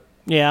into, but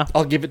yeah,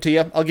 I'll give it to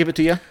you.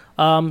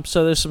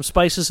 So there's some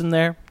spices in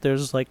there.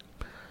 There's like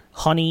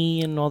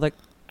honey and all that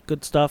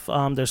good stuff.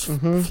 There's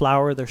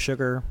flour, there's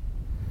sugar.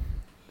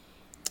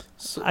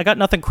 So, I got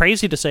nothing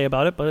crazy to say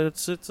about it, but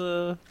it's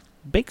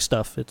baked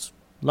stuff. It's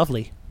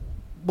lovely.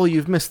 Well,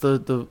 you've missed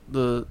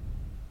the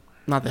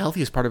not the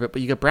healthiest part of it,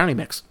 but you got brownie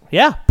mix.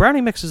 Yeah,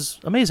 brownie mix is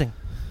amazing.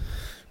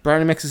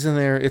 Brownie mix is in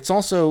there. It's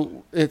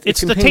also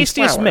it's the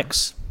tastiest flour.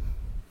 mix.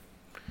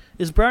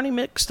 Is brownie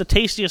mix the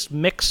tastiest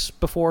mix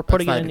before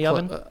putting it in the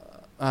oven? What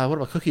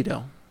about cookie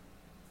dough?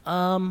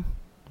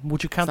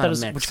 Would you count that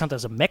as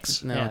a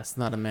mix? No, it's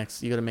not a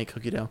mix. You got to make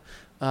cookie dough.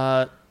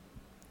 The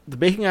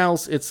baking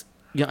aisles,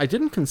 I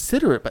didn't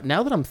consider it, but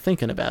now that I'm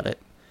thinking about it,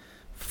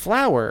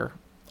 flour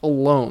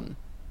alone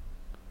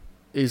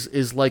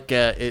is like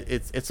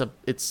it's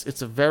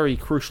a very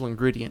crucial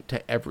ingredient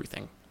to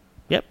everything.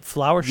 Yep,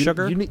 flour,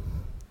 sugar.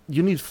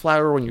 You need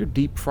flour when you're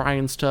deep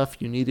frying stuff.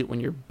 You need it when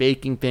you're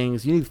baking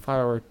things. You need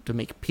flour to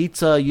make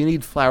pizza. You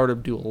need flour to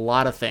do a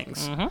lot of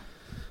things.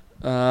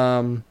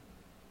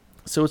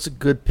 So it's a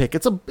good pick.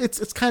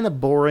 It's kind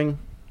of boring.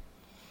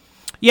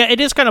 Yeah,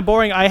 it is kind of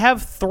boring. I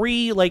have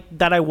 3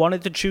 that I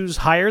wanted to choose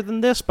higher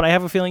than this, but I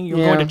have a feeling you're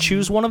going to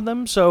choose one of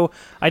them, so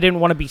I didn't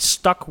want to be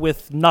stuck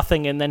with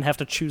nothing and then have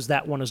to choose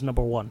that one as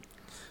number 1.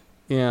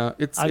 Yeah,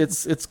 it's kind of.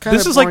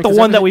 This is like the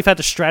one that we've had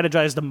to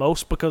strategize the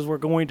most because we're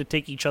going to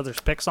take each other's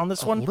picks on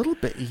this one. A little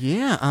bit,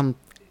 yeah.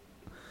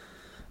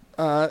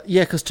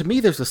 Because to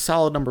me there's a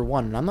solid number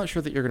 1, and I'm not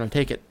sure that you're going to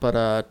take it, but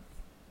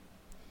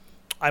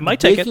I might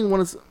take it.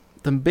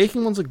 The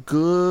baking one's a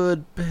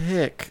good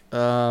pick.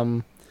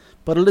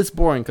 But it is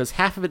boring because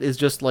half of it is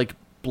just like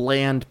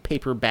bland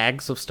paper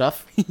bags of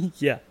stuff.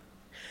 Yeah,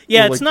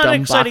 it's not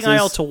an exciting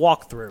aisle to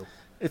walk through.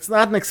 It's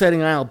not an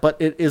exciting aisle, but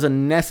it is a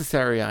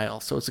necessary aisle,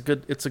 so it's a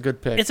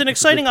good pick. It's an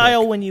exciting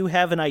aisle when you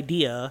have an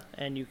idea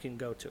and you can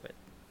go to it.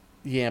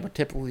 Yeah, but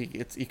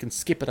typically you can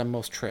skip it on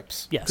most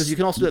trips. Yes, because you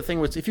can also do that thing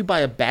where if you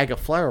buy a bag of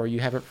flour, you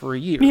have it for a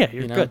year. Yeah,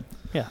 you're good.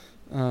 Yeah.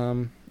 All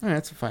right,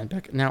 that's a fine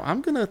pick. Now I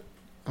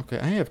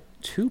have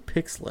 2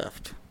 picks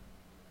left.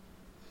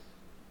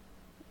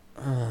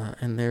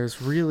 And there's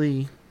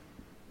really...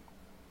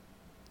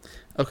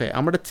 Okay,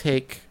 I'm going to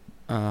take...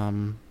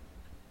 There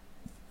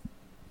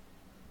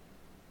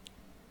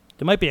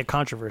might be a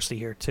controversy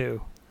here,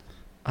 too.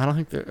 I don't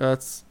think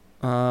that's...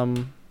 You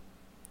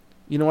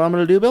know what I'm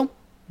going to do, Bill?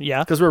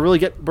 Yeah? Because we're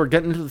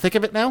getting into the thick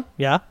of it now?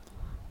 Yeah?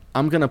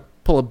 I'm going to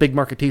pull a big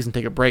Marketees and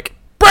take a break.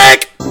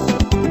 Break!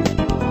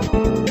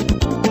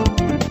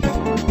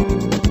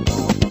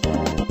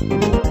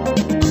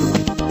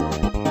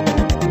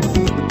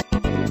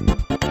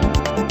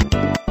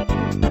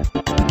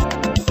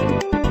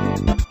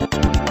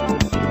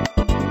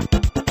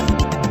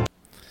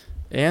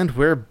 And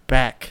we're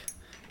back.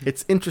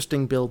 It's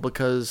interesting, Bill,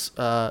 because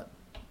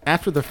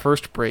after the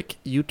first break,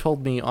 you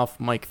told me off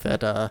mic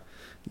that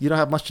you don't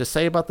have much to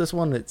say about this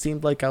one. It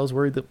seemed like I was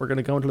worried that we're going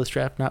to go into this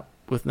draft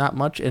with not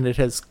much, and it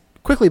has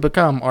quickly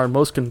become our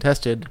most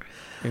contested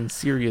and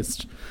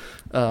serious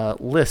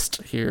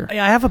list here. I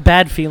have a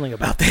bad feeling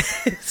about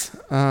this.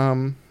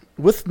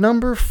 With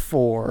number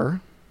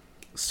 4,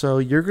 so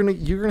you're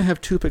gonna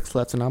have 2 picks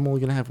left, and I'm only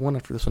gonna have 1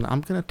 after this one.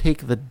 I'm gonna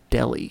take the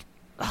deli.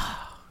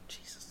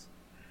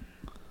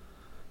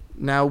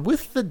 Now,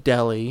 with the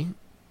deli,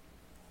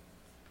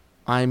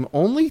 I'm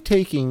only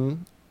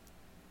taking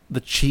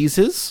the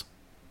cheeses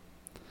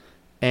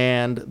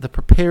and the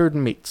prepared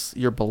meats.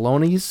 Your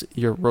bolognas,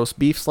 your roast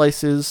beef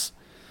slices,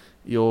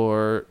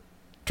 your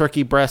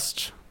turkey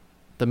breast,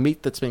 the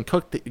meat that's been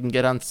cooked that you can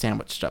get on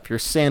sandwich stuff, your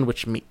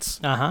sandwich meats.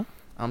 Uh-huh.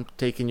 I'm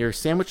taking your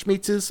sandwich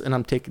meatses, and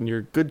I'm taking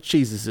your good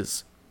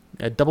cheeses.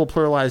 I double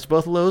pluralized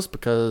both of those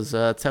because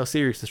that's how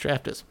serious this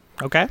draft is.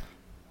 Okay.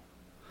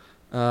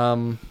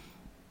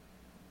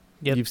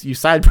 Yep. You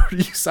side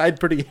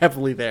pretty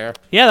heavily there.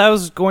 Yeah, that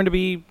was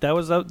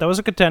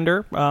a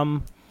contender.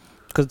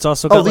 Because it's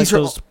also got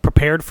those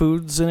prepared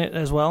foods in it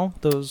as well.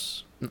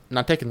 Those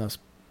not taking those.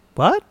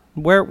 What?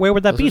 Where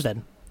would that be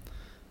then?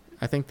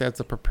 I think that's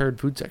a prepared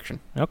food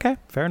section. Okay,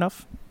 fair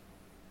enough.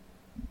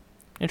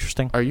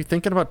 Interesting. Are you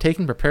thinking about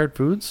taking prepared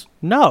foods?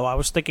 No, I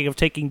was thinking of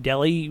taking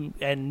deli,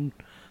 and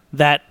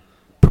that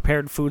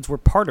prepared foods were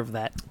part of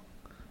that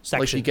section.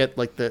 Like you get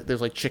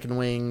there's chicken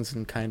wings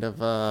and kind of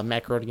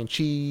macaroni and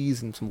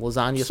cheese and some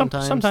lasagna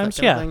sometimes. Sometimes,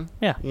 that kind of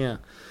thing. Yeah.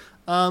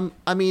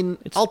 I mean,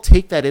 I'll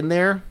take that in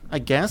there, I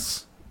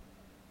guess.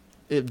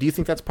 Do you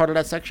think that's part of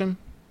that section?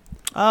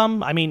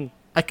 I mean,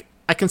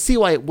 I can see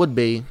why it would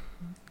be,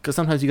 because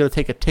sometimes you got to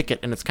take a ticket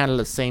and it's kind of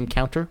the same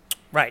counter.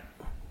 Right.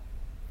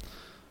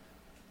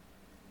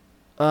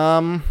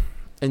 And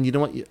you know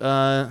what?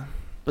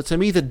 But to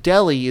me, the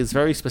deli is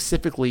very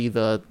specifically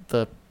the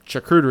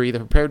charcuterie,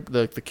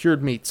 the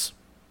cured meats.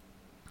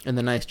 and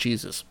the nice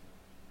cheeses.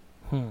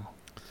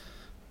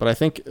 But I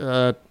think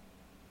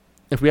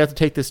if we have to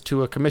take this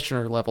to a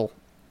commissioner level,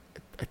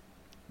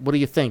 what do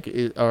you think?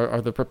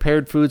 Are the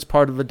prepared foods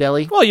part of the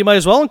deli? Well, you might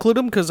as well include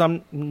them because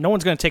no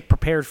one's going to take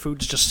prepared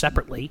foods just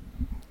separately.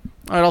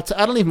 All right,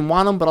 I don't even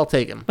want them, but I'll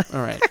take them.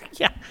 All right.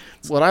 Yeah.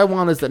 What I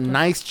want is the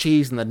nice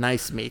cheese and the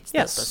nice meats.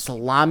 Yes. The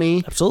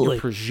salami. Absolutely.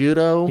 Your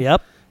prosciutto.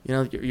 Yep. You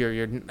know,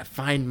 your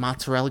fine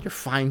mozzarella, your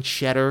fine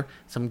cheddar,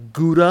 some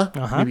Gouda,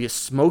 maybe a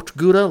smoked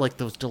Gouda, like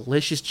those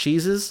delicious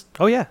cheeses.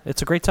 Oh yeah,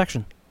 it's a great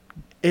section.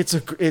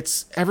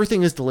 It's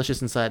everything is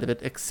delicious inside of it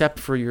except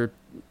for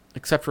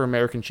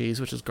American cheese,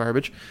 which is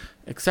garbage.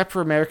 Except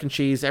for American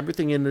cheese,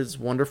 everything in it is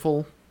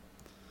wonderful.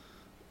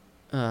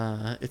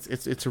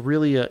 It's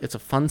really a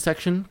fun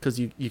section because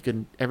you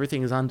can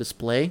everything is on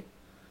display,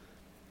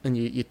 and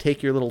you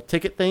take your little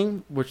ticket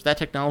thing, which that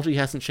technology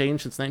hasn't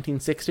changed since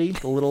 1960.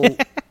 The little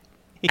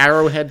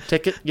arrowhead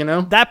ticket, you know?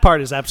 That part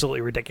is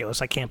absolutely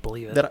ridiculous. I can't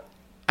believe it. That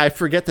I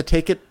forget to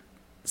take it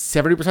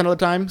 70% of the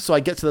time, so I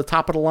get to the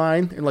top of the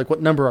line, and like,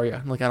 what number are you?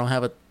 I'm like, I don't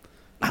have it.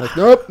 I'm like,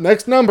 nope,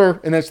 next number.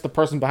 And it's the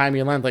person behind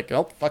me in line, like,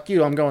 oh, fuck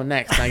you, I'm going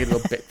next. And I get to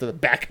go to the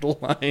back of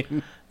the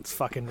line. It's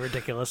fucking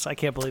ridiculous. I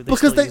can't believe they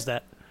still use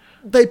that.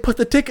 They put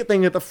the ticket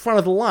thing at the front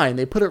of the line.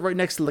 They put it right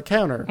next to the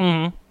counter.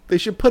 Mm-hmm. They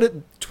should put it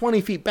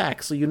 20 feet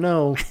back so you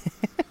know.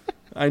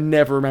 I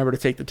never remember to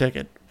take the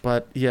ticket.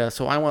 But yeah,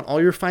 so I want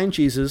all your fine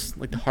cheeses,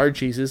 like the hard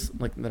cheeses,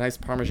 like the nice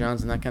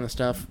Parmesans and that kind of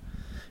stuff.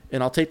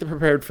 And I'll take the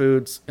prepared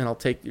foods, and I'll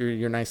take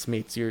your nice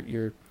meats,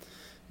 your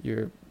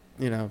you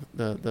know,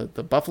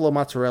 the buffalo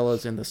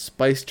mozzarellas and the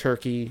spiced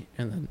turkey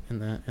and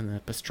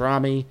the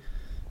pastrami,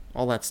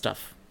 all that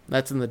stuff.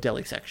 That's in the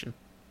deli section.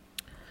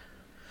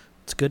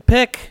 It's a good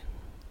pick.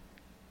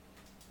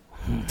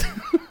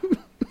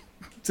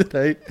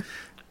 Today,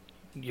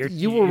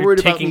 you're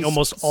taking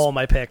almost all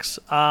my picks.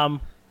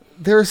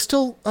 There's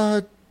still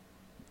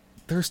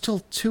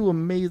two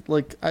amazing.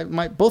 Like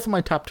both of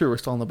my top two are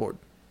still on the board.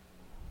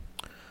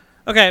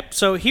 Okay,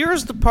 so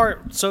here's the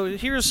part. So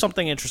here's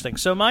something interesting.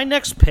 So my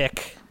next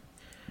pick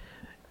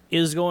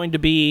is going to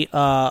be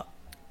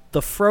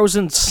the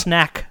frozen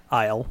snack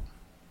aisle.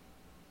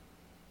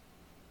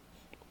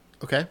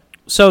 Okay.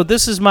 So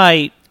this is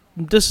my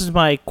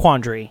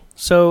quandary.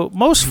 So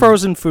most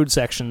frozen food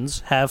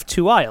sections have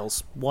two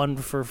aisles, one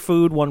for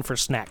food, one for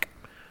snack.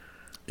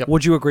 Yep.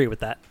 Would you agree with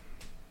that?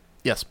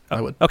 Yes,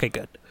 I would. Okay,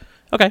 good.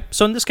 Okay,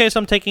 so in this case,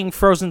 I'm taking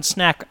frozen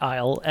snack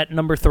aisle at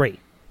number 3.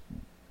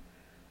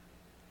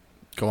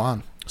 Go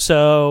on.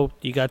 So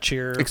you got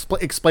your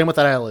explain what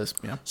that aisle is.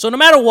 Yeah. So no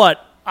matter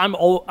what, I'm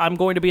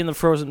going to be in the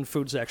frozen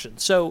food section.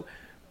 So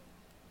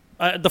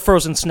the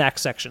frozen snack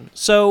section.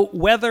 So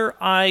whether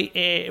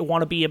I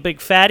want to be a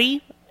big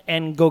fatty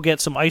and go get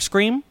some ice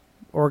cream,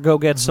 or go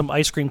get some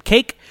ice cream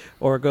cake,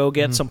 or go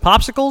get some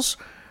popsicles,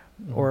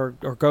 or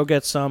go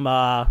get some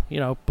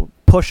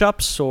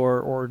push-ups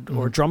or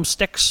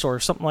drumsticks or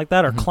something like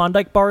that, or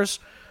Klondike bars,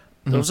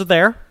 those are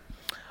there.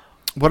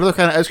 What other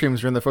kind of ice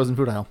creams are in the frozen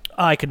food aisle?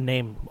 I could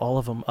name all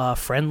of them.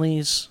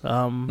 Friendlies,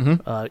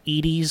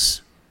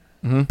 Edie's,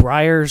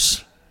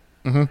 Breyers.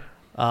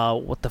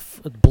 What the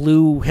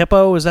Blue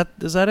Hippo? Is that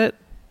it?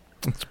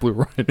 It's Blue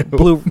Rhino.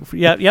 Blue.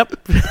 Yeah. Yep.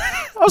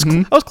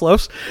 I was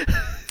close.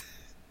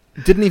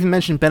 Didn't even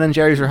mention Ben and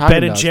Jerry's or Haagen-Dazs.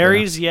 Ben and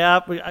Jerry's, yeah,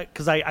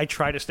 because I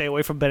try to stay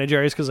away from Ben and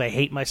Jerry's because I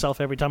hate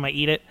myself every time I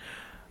eat it.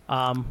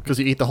 Because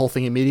you eat the whole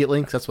thing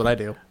immediately. Because that's what I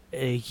do.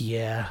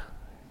 Yeah.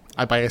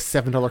 I buy a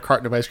 $7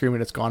 carton of ice cream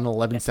and it's gone in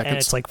 11 seconds. And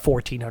it's like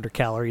 1,400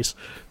 calories.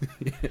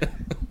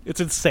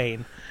 It's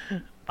insane.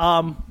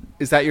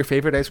 Is that your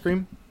favorite ice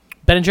cream?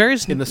 Ben and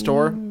Jerry's? In the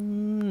store?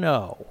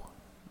 No,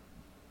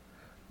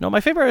 my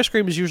favorite ice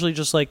cream is usually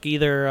just like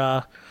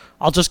either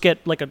I'll just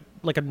get like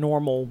a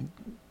normal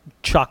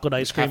chocolate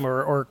ice cream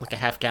or like a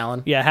half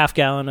gallon. Yeah, half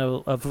gallon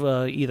of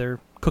either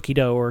cookie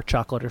dough or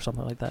chocolate or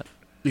something like that.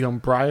 You going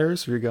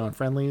Breyers or you going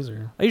Friendlies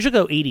or? I usually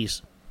go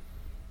Edie's.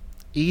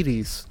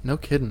 Edie's, no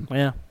kidding.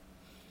 Yeah,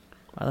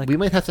 we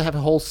might have to have a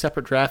whole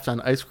separate draft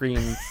on ice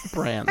cream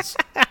brands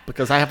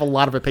because I have a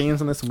lot of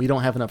opinions on this and we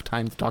don't have enough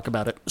time to talk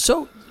about it.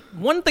 So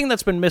one thing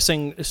that's been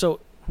missing, so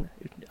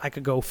I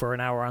could go for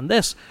an hour on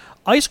this.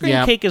 Ice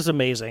cream cake is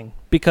amazing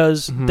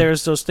because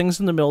there's those things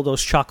in the middle,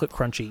 those chocolate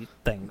crunchy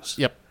things.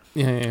 Yep.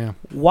 Yeah.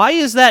 Why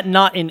is that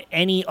not in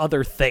any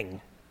other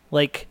thing?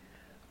 Like,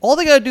 all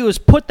they gotta do is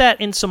put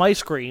that in some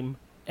ice cream,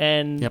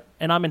 and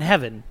I'm in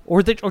heaven.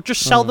 Or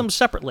just sell them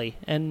separately.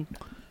 And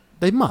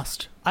they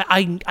must.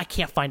 I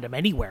can't find them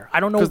anywhere. I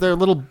don't know because they're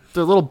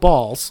little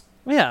balls.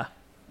 Yeah,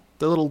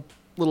 they're little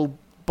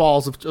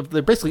balls of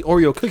they're basically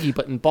Oreo cookie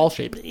but in ball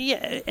shape.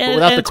 Yeah,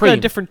 and it's got a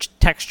different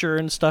texture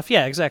and stuff.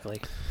 Yeah,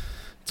 exactly.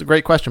 It's a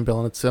great question, Bill,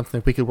 and it's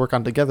something we could work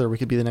on together. We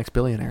could be the next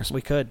billionaires.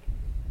 We could.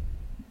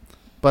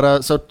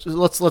 But so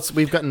let's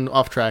we've gotten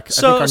off track.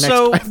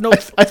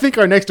 I think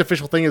our next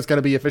official thing is going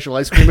to be official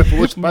ice cream at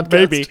Foolish Podcast.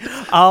 Maybe.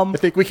 I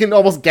think we can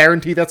almost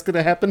guarantee that's going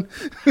to happen.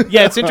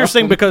 Yeah, it's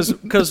interesting because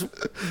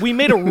we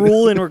made a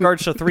rule in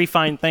regards to 3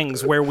 fine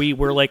things where we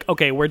were like,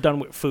 okay, we're done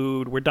with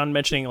food. We're done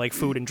mentioning like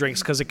food and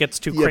drinks because it gets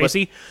too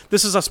crazy.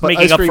 This is us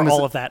making up for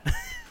all of that.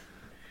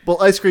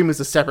 Well, ice cream is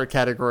a separate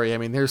category. I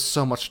mean, there's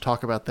so much to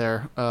talk about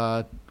there.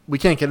 We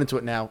can't get into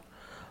it now.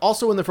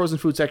 Also, in the frozen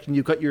food section,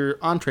 you've got your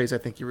entrees. I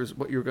think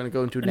what you were going to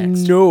go into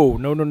next. No.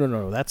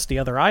 That's the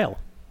other aisle.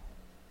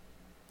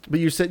 But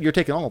you said you're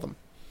taking all of them.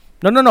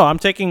 No. I'm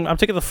taking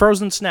the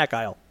frozen snack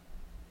aisle.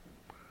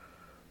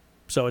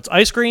 So it's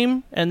ice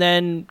cream, and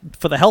then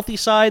for the healthy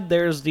side,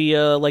 there's the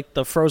like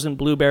the frozen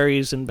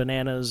blueberries and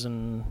bananas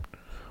and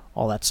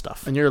all that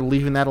stuff. And you're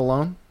leaving that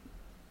alone?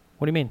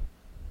 What do you mean?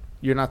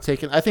 You're not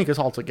taking... I think it's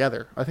all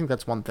together. I think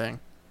that's one thing.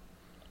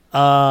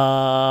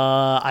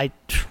 I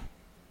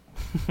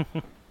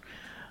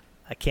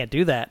can't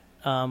do that.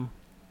 Why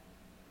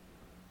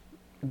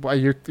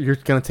you're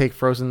going to take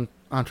frozen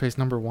entrees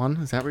number 1?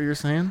 Is that what you're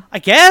saying? I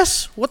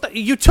guess.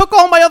 You took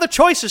all my other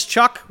choices,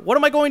 Chuck. What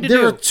am I going to do?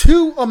 There are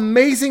 2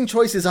 amazing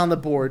choices on the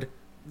board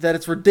that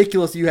it's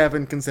ridiculous you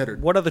haven't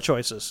considered. What are the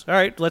choices? All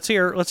right, let's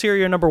hear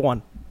your number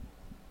 1.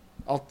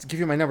 I'll give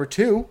you my number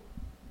 2.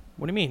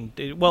 What do you mean?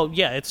 Well,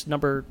 yeah, it's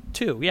number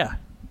 2. Yeah,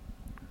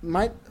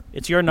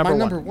 it's your number 1.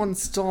 My number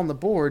 1's still on the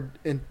board,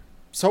 and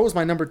so is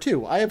my number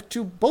 2. I have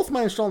 2. Both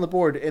mine are still on the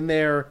board, and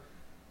they're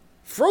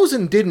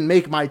frozen. Didn't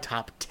make my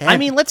top 10. I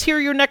mean, let's hear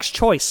your next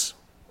choice.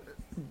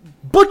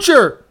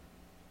 Butcher.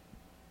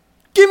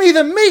 Give me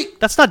the meat.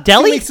 That's not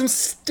deli. Give me some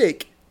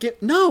steak.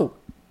 No,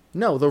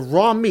 the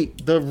raw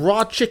meat, the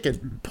raw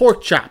chicken,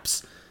 pork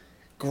chops,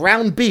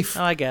 ground beef.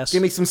 Oh, I guess.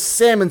 Give me some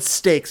salmon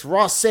steaks,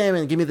 raw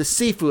salmon. Give me the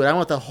seafood. I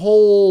want the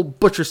whole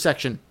butcher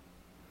section.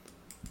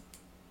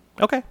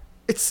 Okay.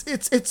 It's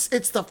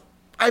the...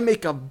 I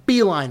make a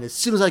beeline as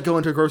soon as I go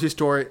into a grocery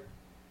store.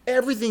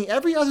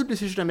 Every other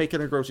decision I make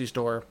in a grocery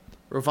store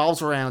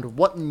revolves around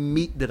what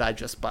meat did I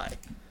just buy.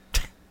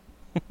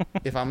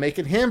 If I'm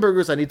making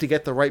hamburgers, I need to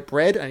get the right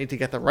bread. I need to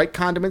get the right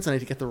condiments. I need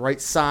to get the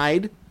right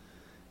side.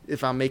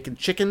 If I'm making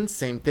chicken,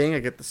 same thing. I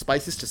get the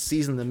spices to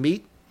season the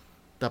meat.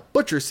 The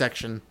butcher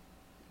section,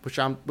 which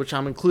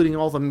I'm including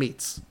all the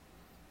meats,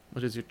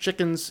 which is your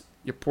chickens,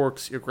 your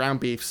porks, your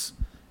ground beefs,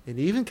 and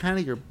even kind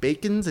of your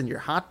bacons and your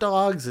hot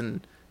dogs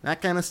and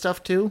that kind of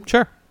stuff too.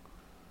 Sure.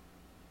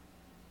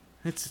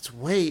 It's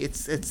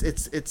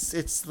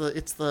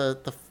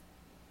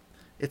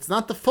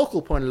not the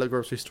focal point of the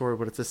grocery store,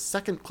 but it's the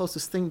second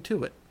closest thing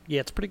to it. Yeah,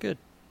 it's pretty good.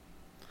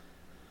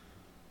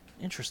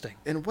 Interesting.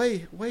 And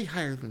way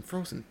higher than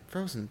frozen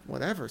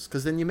whatevers,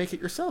 because then you make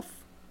it yourself.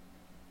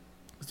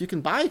 Because you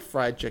can buy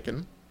fried chicken,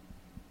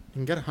 you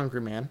can get a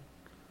Hungry Man,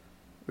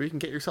 or you can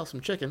get yourself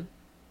some chicken.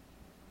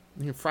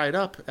 You can fry it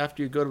up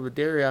after you go to the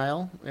dairy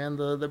aisle and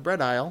the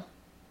bread aisle.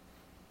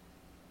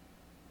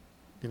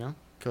 You know,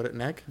 coat it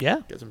in egg. Yeah.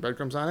 Get some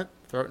breadcrumbs on it,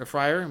 throw it in a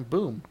fryer, and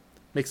boom.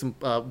 Make some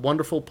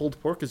wonderful pulled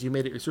pork because you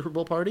made it your Super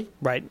Bowl party.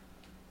 Right.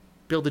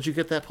 Bill, did you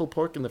get that pulled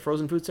pork in the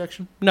frozen food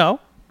section?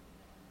 No.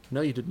 No,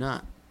 you did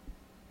not.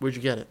 Where'd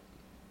you get it?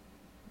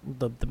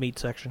 The meat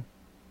section.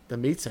 The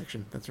meat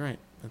section. That's right.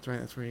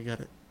 That's where you got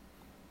it.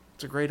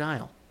 It's a great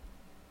aisle.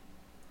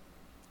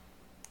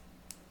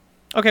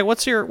 Okay,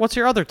 what's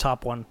your other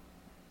top one?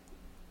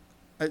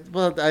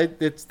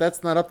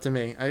 That's not up to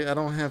me. I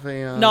don't have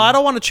a. No, I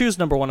don't want to choose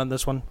number 1 on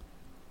this one.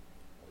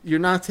 You're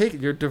not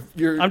taking.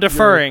 I'm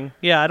deferring.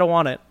 Yeah, I don't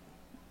want it.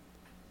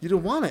 You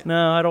don't want it?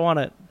 No, I don't want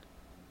it.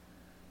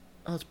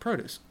 Oh, it's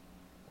produce.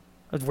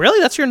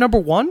 Really? That's your number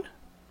 1?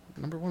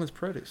 Number 1 is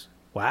produce.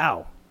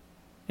 Wow.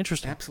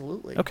 Interesting.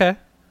 Absolutely. Okay.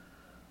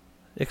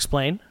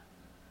 Explain.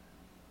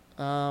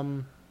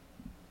 Aside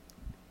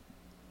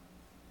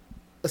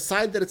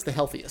that it's the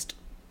healthiest.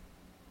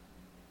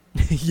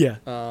 Yeah.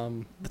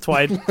 That's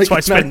why I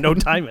spend no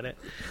time in it.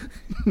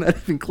 Not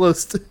even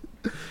close to.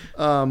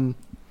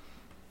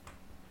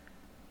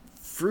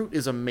 Fruit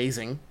is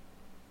amazing.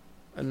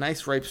 A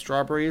nice ripe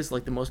strawberry is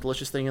like the most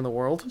delicious thing in the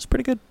world. It's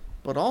pretty good.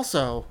 But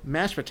also,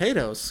 mashed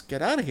potatoes.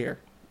 Get out of here.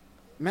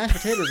 Mashed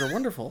potatoes are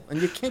wonderful. And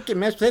you can't get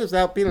mashed potatoes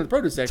without being in the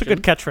produce section. It's a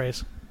good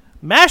catchphrase.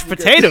 Mashed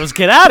potatoes,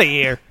 get out of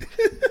here.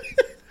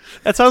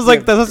 That sounds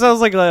like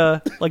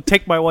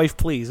take my wife,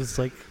 please. It's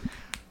like...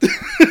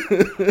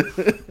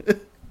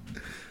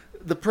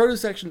 The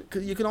produce section,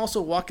 you can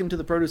also walk into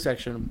the produce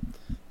section,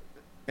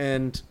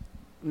 and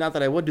not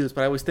that I would do this,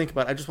 but I always think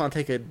about I just want to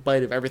take a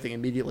bite of everything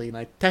immediately, and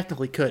I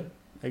technically could.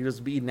 I could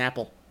just eat an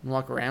apple and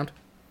walk around.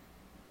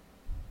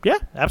 Yeah,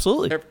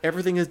 absolutely.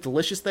 Everything is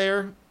delicious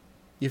there.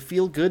 You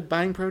feel good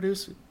buying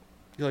produce.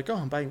 You're like, oh,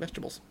 I'm buying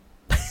vegetables.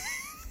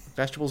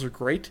 Vegetables are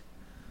great.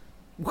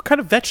 What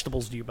kind of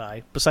vegetables do you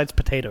buy besides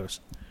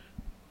potatoes?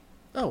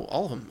 Oh,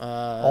 all of them.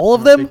 All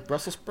of them?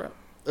 Brussels sprout.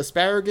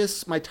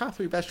 Asparagus. My top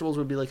 3 vegetables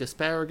would be like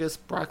asparagus,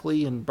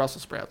 broccoli, and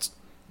Brussels sprouts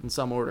in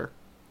some order.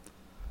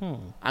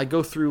 I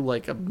go through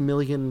like 1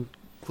 million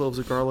cloves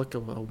of garlic a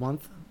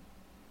month.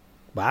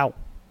 Wow.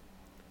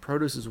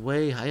 Produce is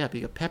way high up.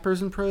 You got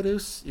peppers in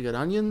produce. You got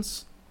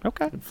onions.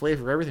 Okay. You can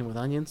flavor everything with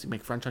onions. You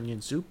make French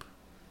onion soup.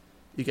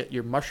 You get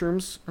your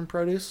mushrooms from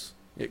produce.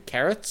 You get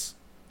carrots.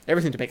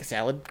 Everything to make a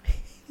salad.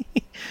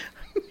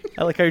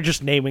 I like how you're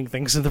just naming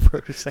things in the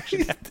produce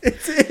section.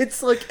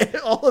 It's like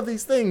all of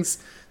these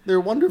things. They're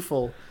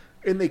wonderful.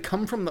 And they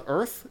come from the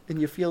earth. And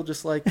you feel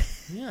just like,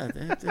 yeah,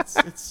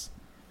 it's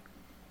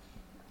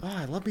Oh,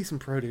 I love me some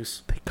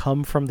produce. They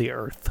come from the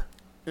earth.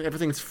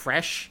 Everything's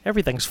fresh.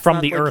 Everything's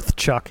from the earth,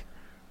 Chuck.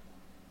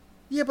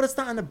 Yeah, but it's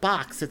not in a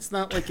box. It's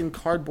not like in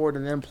cardboard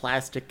and then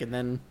plastic and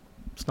then...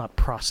 It's not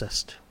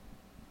processed.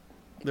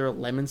 There are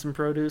lemons in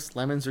produce.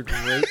 Lemons are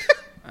great.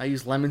 I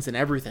use lemons in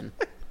everything.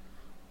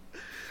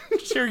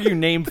 Sure, you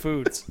name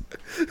foods.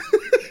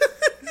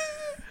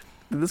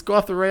 Did this go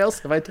off the rails?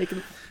 Have I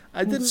taken...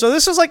 I didn't... So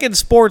this is like in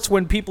sports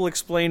when people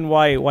explain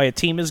why a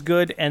team is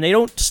good, and they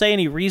don't say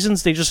any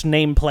reasons. They just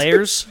name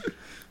players.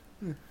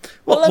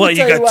 Well,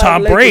 you got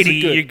Tom Brady.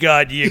 You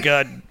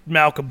got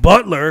Malcolm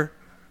Butler.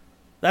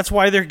 That's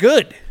why they're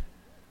good.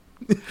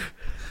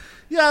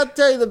 Yeah, I'll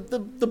tell you,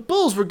 the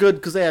Bulls were good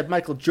because they had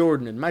Michael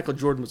Jordan, and Michael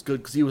Jordan was good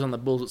because he was on the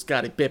Bulls with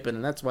Scottie Pippen,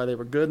 and that's why they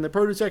were good. And the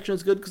produce section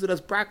is good because it has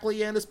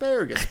broccoli and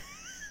asparagus.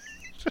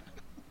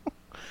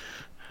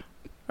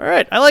 All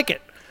right, I like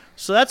it.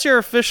 So that's your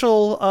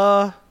official...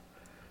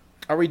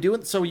 Are we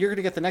doing... So you're going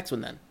to get the next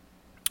one then?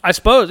 I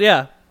suppose,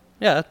 yeah.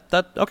 Yeah,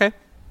 okay.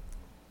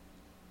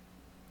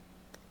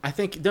 I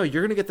think... No,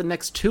 you're going to get the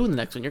next two in the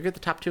next one. You're going to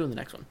get the top two in the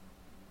next one.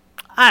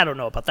 I don't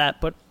know about that,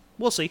 but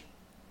we'll see.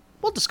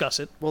 We'll discuss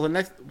it. Well,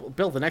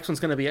 Bill, the next one's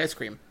going to be ice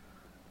cream.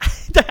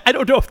 I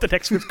don't know if the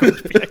next one's going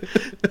to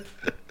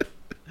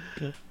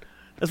be...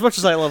 As much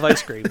as I love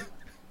ice cream,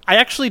 I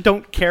actually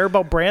don't care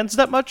about brands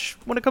that much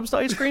when it comes to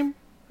ice cream.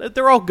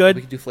 They're all good.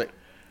 We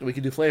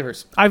could do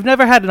flavors. I've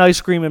never had an ice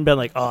cream and been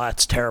like, oh,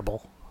 that's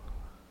terrible.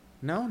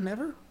 No,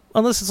 never?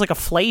 Unless it's like a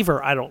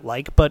flavor I don't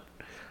like, but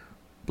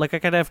like I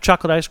could have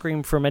chocolate ice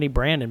cream from any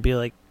brand and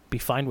be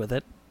fine with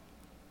it.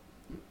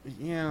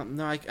 Yeah,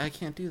 no, I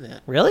can't do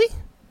that. Really?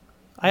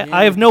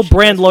 I have no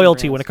brand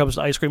loyalty when it comes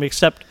to ice cream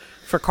except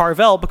for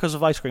Carvel because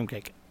of ice cream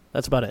cake.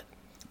 That's about it.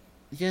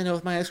 Yeah, no,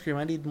 with my ice cream,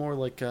 I need more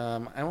like,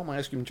 I want my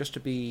ice cream just to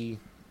be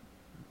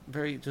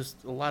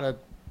just a lot of,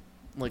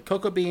 like,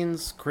 cocoa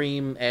beans,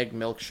 cream, egg,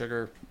 milk,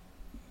 sugar.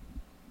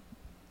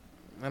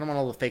 I don't want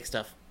all the fake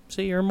stuff.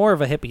 See, you're more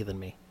of a hippie than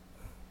me.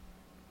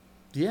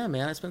 Yeah,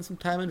 man, I spent some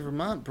time in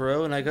Vermont,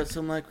 bro, and I got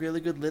some, like, really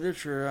good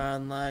literature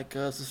on, like,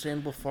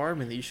 sustainable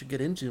farming that you should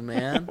get into,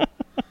 man.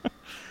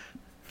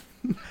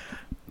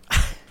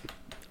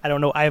 I don't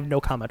know. I have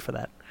no comment for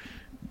that.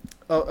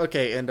 Oh,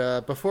 okay,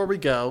 and before we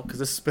go, because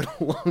this has been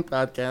a long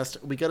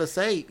podcast, we got to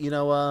say,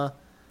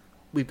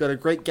 we've got a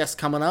great guest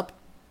coming up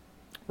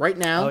right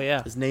now. Oh,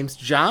 yeah. His name's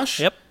Josh.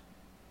 Yep.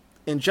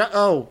 And Josh.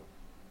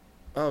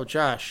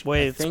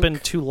 Wait, it's been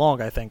too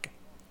long, I think.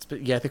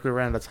 I think we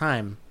ran out of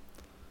time.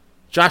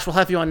 Josh, we'll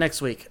have you on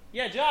next week.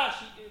 Yeah, Josh,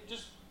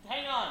 just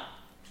hang on.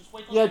 Just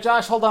wait till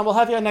Josh, hold on. We'll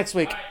have you on next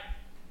week. All right.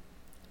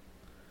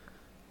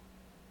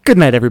 Good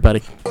night,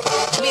 everybody.